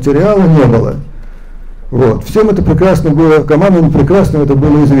другого материала не было. Вот. Всем это прекрасно было, командам прекрасно это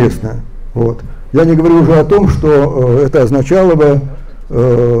было известно. Вот. Я не говорю уже о том, что это означало бы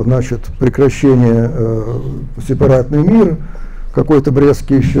значит, прекращение сепаратный мир, какой-то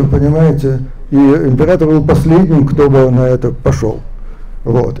Брестский еще, понимаете, и император был последним, кто бы на это пошел.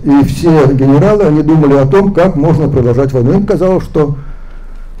 Вот. И все генералы, они думали о том, как можно продолжать войну. Им казалось, что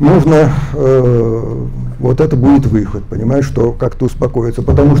нужно, вот это будет выход, понимаешь, что как-то успокоиться,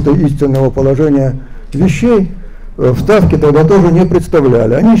 потому что истинного положения вещей в Ставке тогда тоже не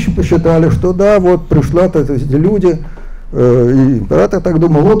представляли. Они посчитали, что да, вот пришла-то эти люди, и император так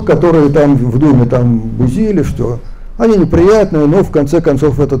думал, вот, которые там в Думе там бузили, что они неприятные, но в конце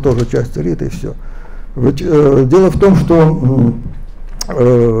концов это тоже часть элиты, и все. Ведь дело в том, что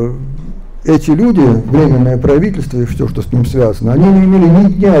эти люди, временное правительство и все, что с ним связано, они не имели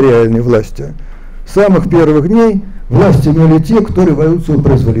ни дня реальной власти. С самых первых дней власть имели те, кто революцию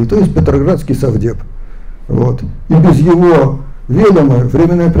произвели, то есть Петроградский совдеп. Вот. И без его ведома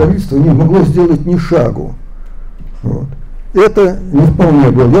временное правительство не могло сделать ни шагу. Вот. Это не вполне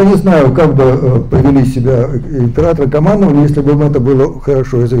было. Я не знаю, как бы повели себя император и командование, если бы им это было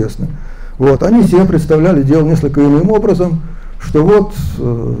хорошо известно. Вот. Они себе представляли дело несколько иным образом, что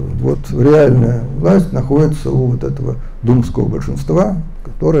вот реальная власть находится у вот этого думского большинства,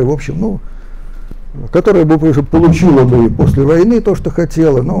 которое, в общем, ну, которое бы уже получило бы после войны то, что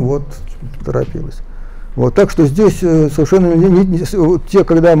хотело, но вот торопилось. Вот, так что здесь совершенно те,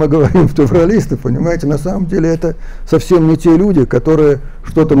 когда мы говорим февралисты, понимаете, на самом деле это совсем не те люди, которые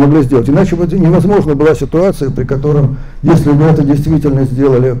что-то могли сделать. Иначе бы невозможна была ситуация, при котором, если бы это действительно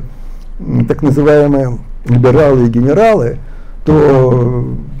сделали так называемые либералы и генералы, то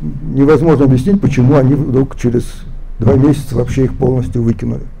невозможно объяснить, почему они вдруг через 2 месяца вообще их полностью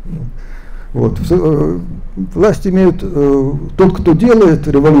выкинули. Вот. Власть имеет, тот, кто делает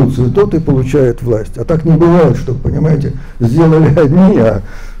революцию, тот и получает власть. А так не бывает, что, понимаете, сделали одни, а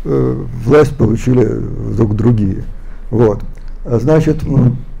власть получили вдруг другие. Вот. Значит,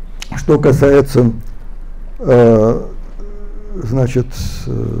 что касается, значит,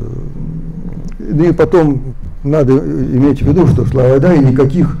 и потом надо иметь в виду, что шла война, и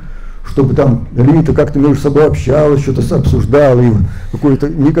никаких, чтобы там элита как-то между собой общалась, что-то обсуждала, и какой-то,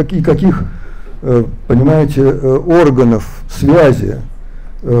 никаких, понимаете, органов связи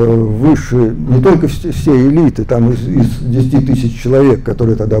выше, не только всей элиты, там из 10 тысяч человек,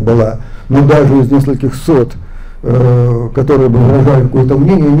 которые тогда была, но даже из нескольких сот, которые бы выражали какое-то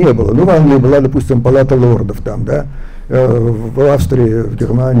мнение, не было. Ну, в Англии была, допустим, палата лордов там, да, в Австрии, в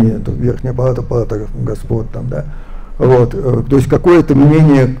Германии, верхняя палата, палата господ там, да. Вот, то есть какое-то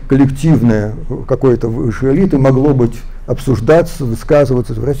мнение коллективное какой-то высшей элиты могло быть обсуждаться,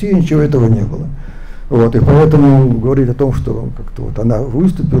 высказываться. В России ничего этого не было. Вот, и поэтому говорить о том, что как-то вот она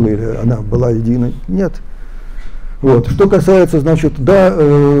выступила или она была единой, нет. Вот. Что касается, значит, да,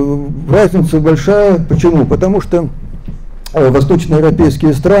 разница большая. Почему? Потому что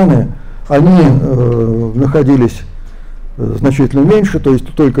восточноевропейские страны, они находились значительно меньше, то есть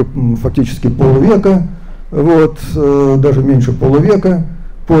только фактически полвека, вот, даже меньше полувека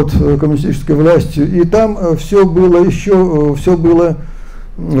под коммунистической властью, и там все было еще, все было,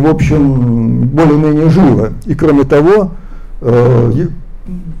 в общем, более-менее живо. И кроме того,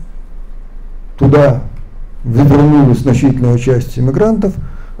 туда вернулась значительная часть иммигрантов,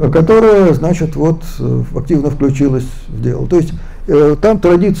 которая, значит, вот активно включилась в дело. То есть там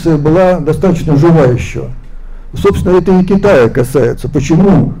традиция была достаточно жива еще. Собственно, это и Китая касается.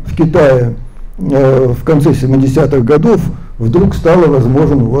 Почему в Китае в конце 70-х годов вдруг стало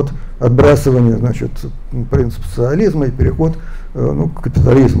возможен вот отбрасывание, значит, принципа социализма и переход к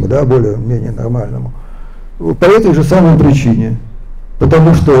капитализму, да, более-менее нормальному. По этой же самой причине,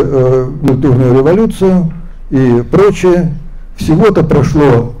 потому что культурную революцию и прочее всего-то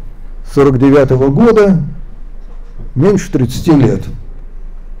прошло с 1949 года меньше 30 лет.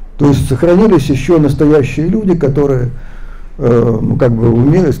 То есть сохранились еще настоящие люди, которые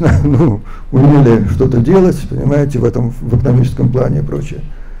умели что-то делать, понимаете, в экономическом плане и прочее.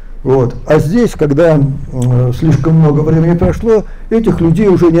 Вот. А здесь, когда слишком много времени прошло, этих людей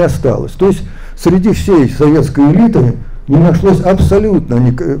уже не осталось. То есть среди всей советской элиты не нашлось абсолютно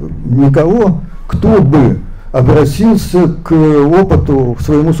никого, кто бы обратился к опыту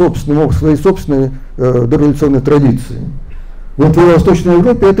своей собственной дореволюционной традиции. Вот в Восточной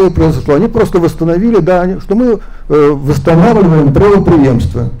Европе это и произошло. Они просто восстановили, да, что мы восстанавливаем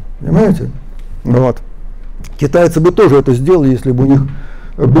правопреемство. Понимаете? Вот. Китайцы бы тоже это сделали, если бы у них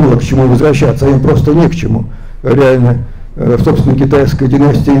было к чему возвращаться, а им просто не к чему. Реально, собственно, китайская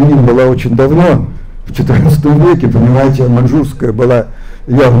династия Мин была очень давно, в XIV веке, понимаете, маньчжурская была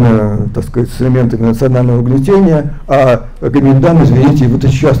явно, так сказать, с элементами национального угнетения, а Гоминьдан, извините, вот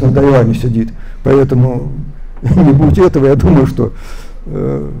сейчас на Тайване сидит. Поэтому не будь этого, я думаю, что,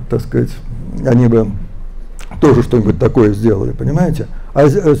 так сказать, они бы тоже что-нибудь такое сделали, понимаете? А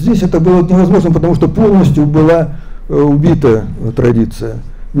здесь это было невозможно, потому что полностью была убита традиция.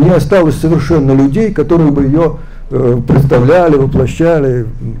 Не осталось совершенно людей, которые бы ее представляли, воплощали и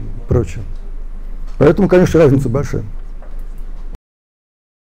прочее. Поэтому, конечно, разница большая.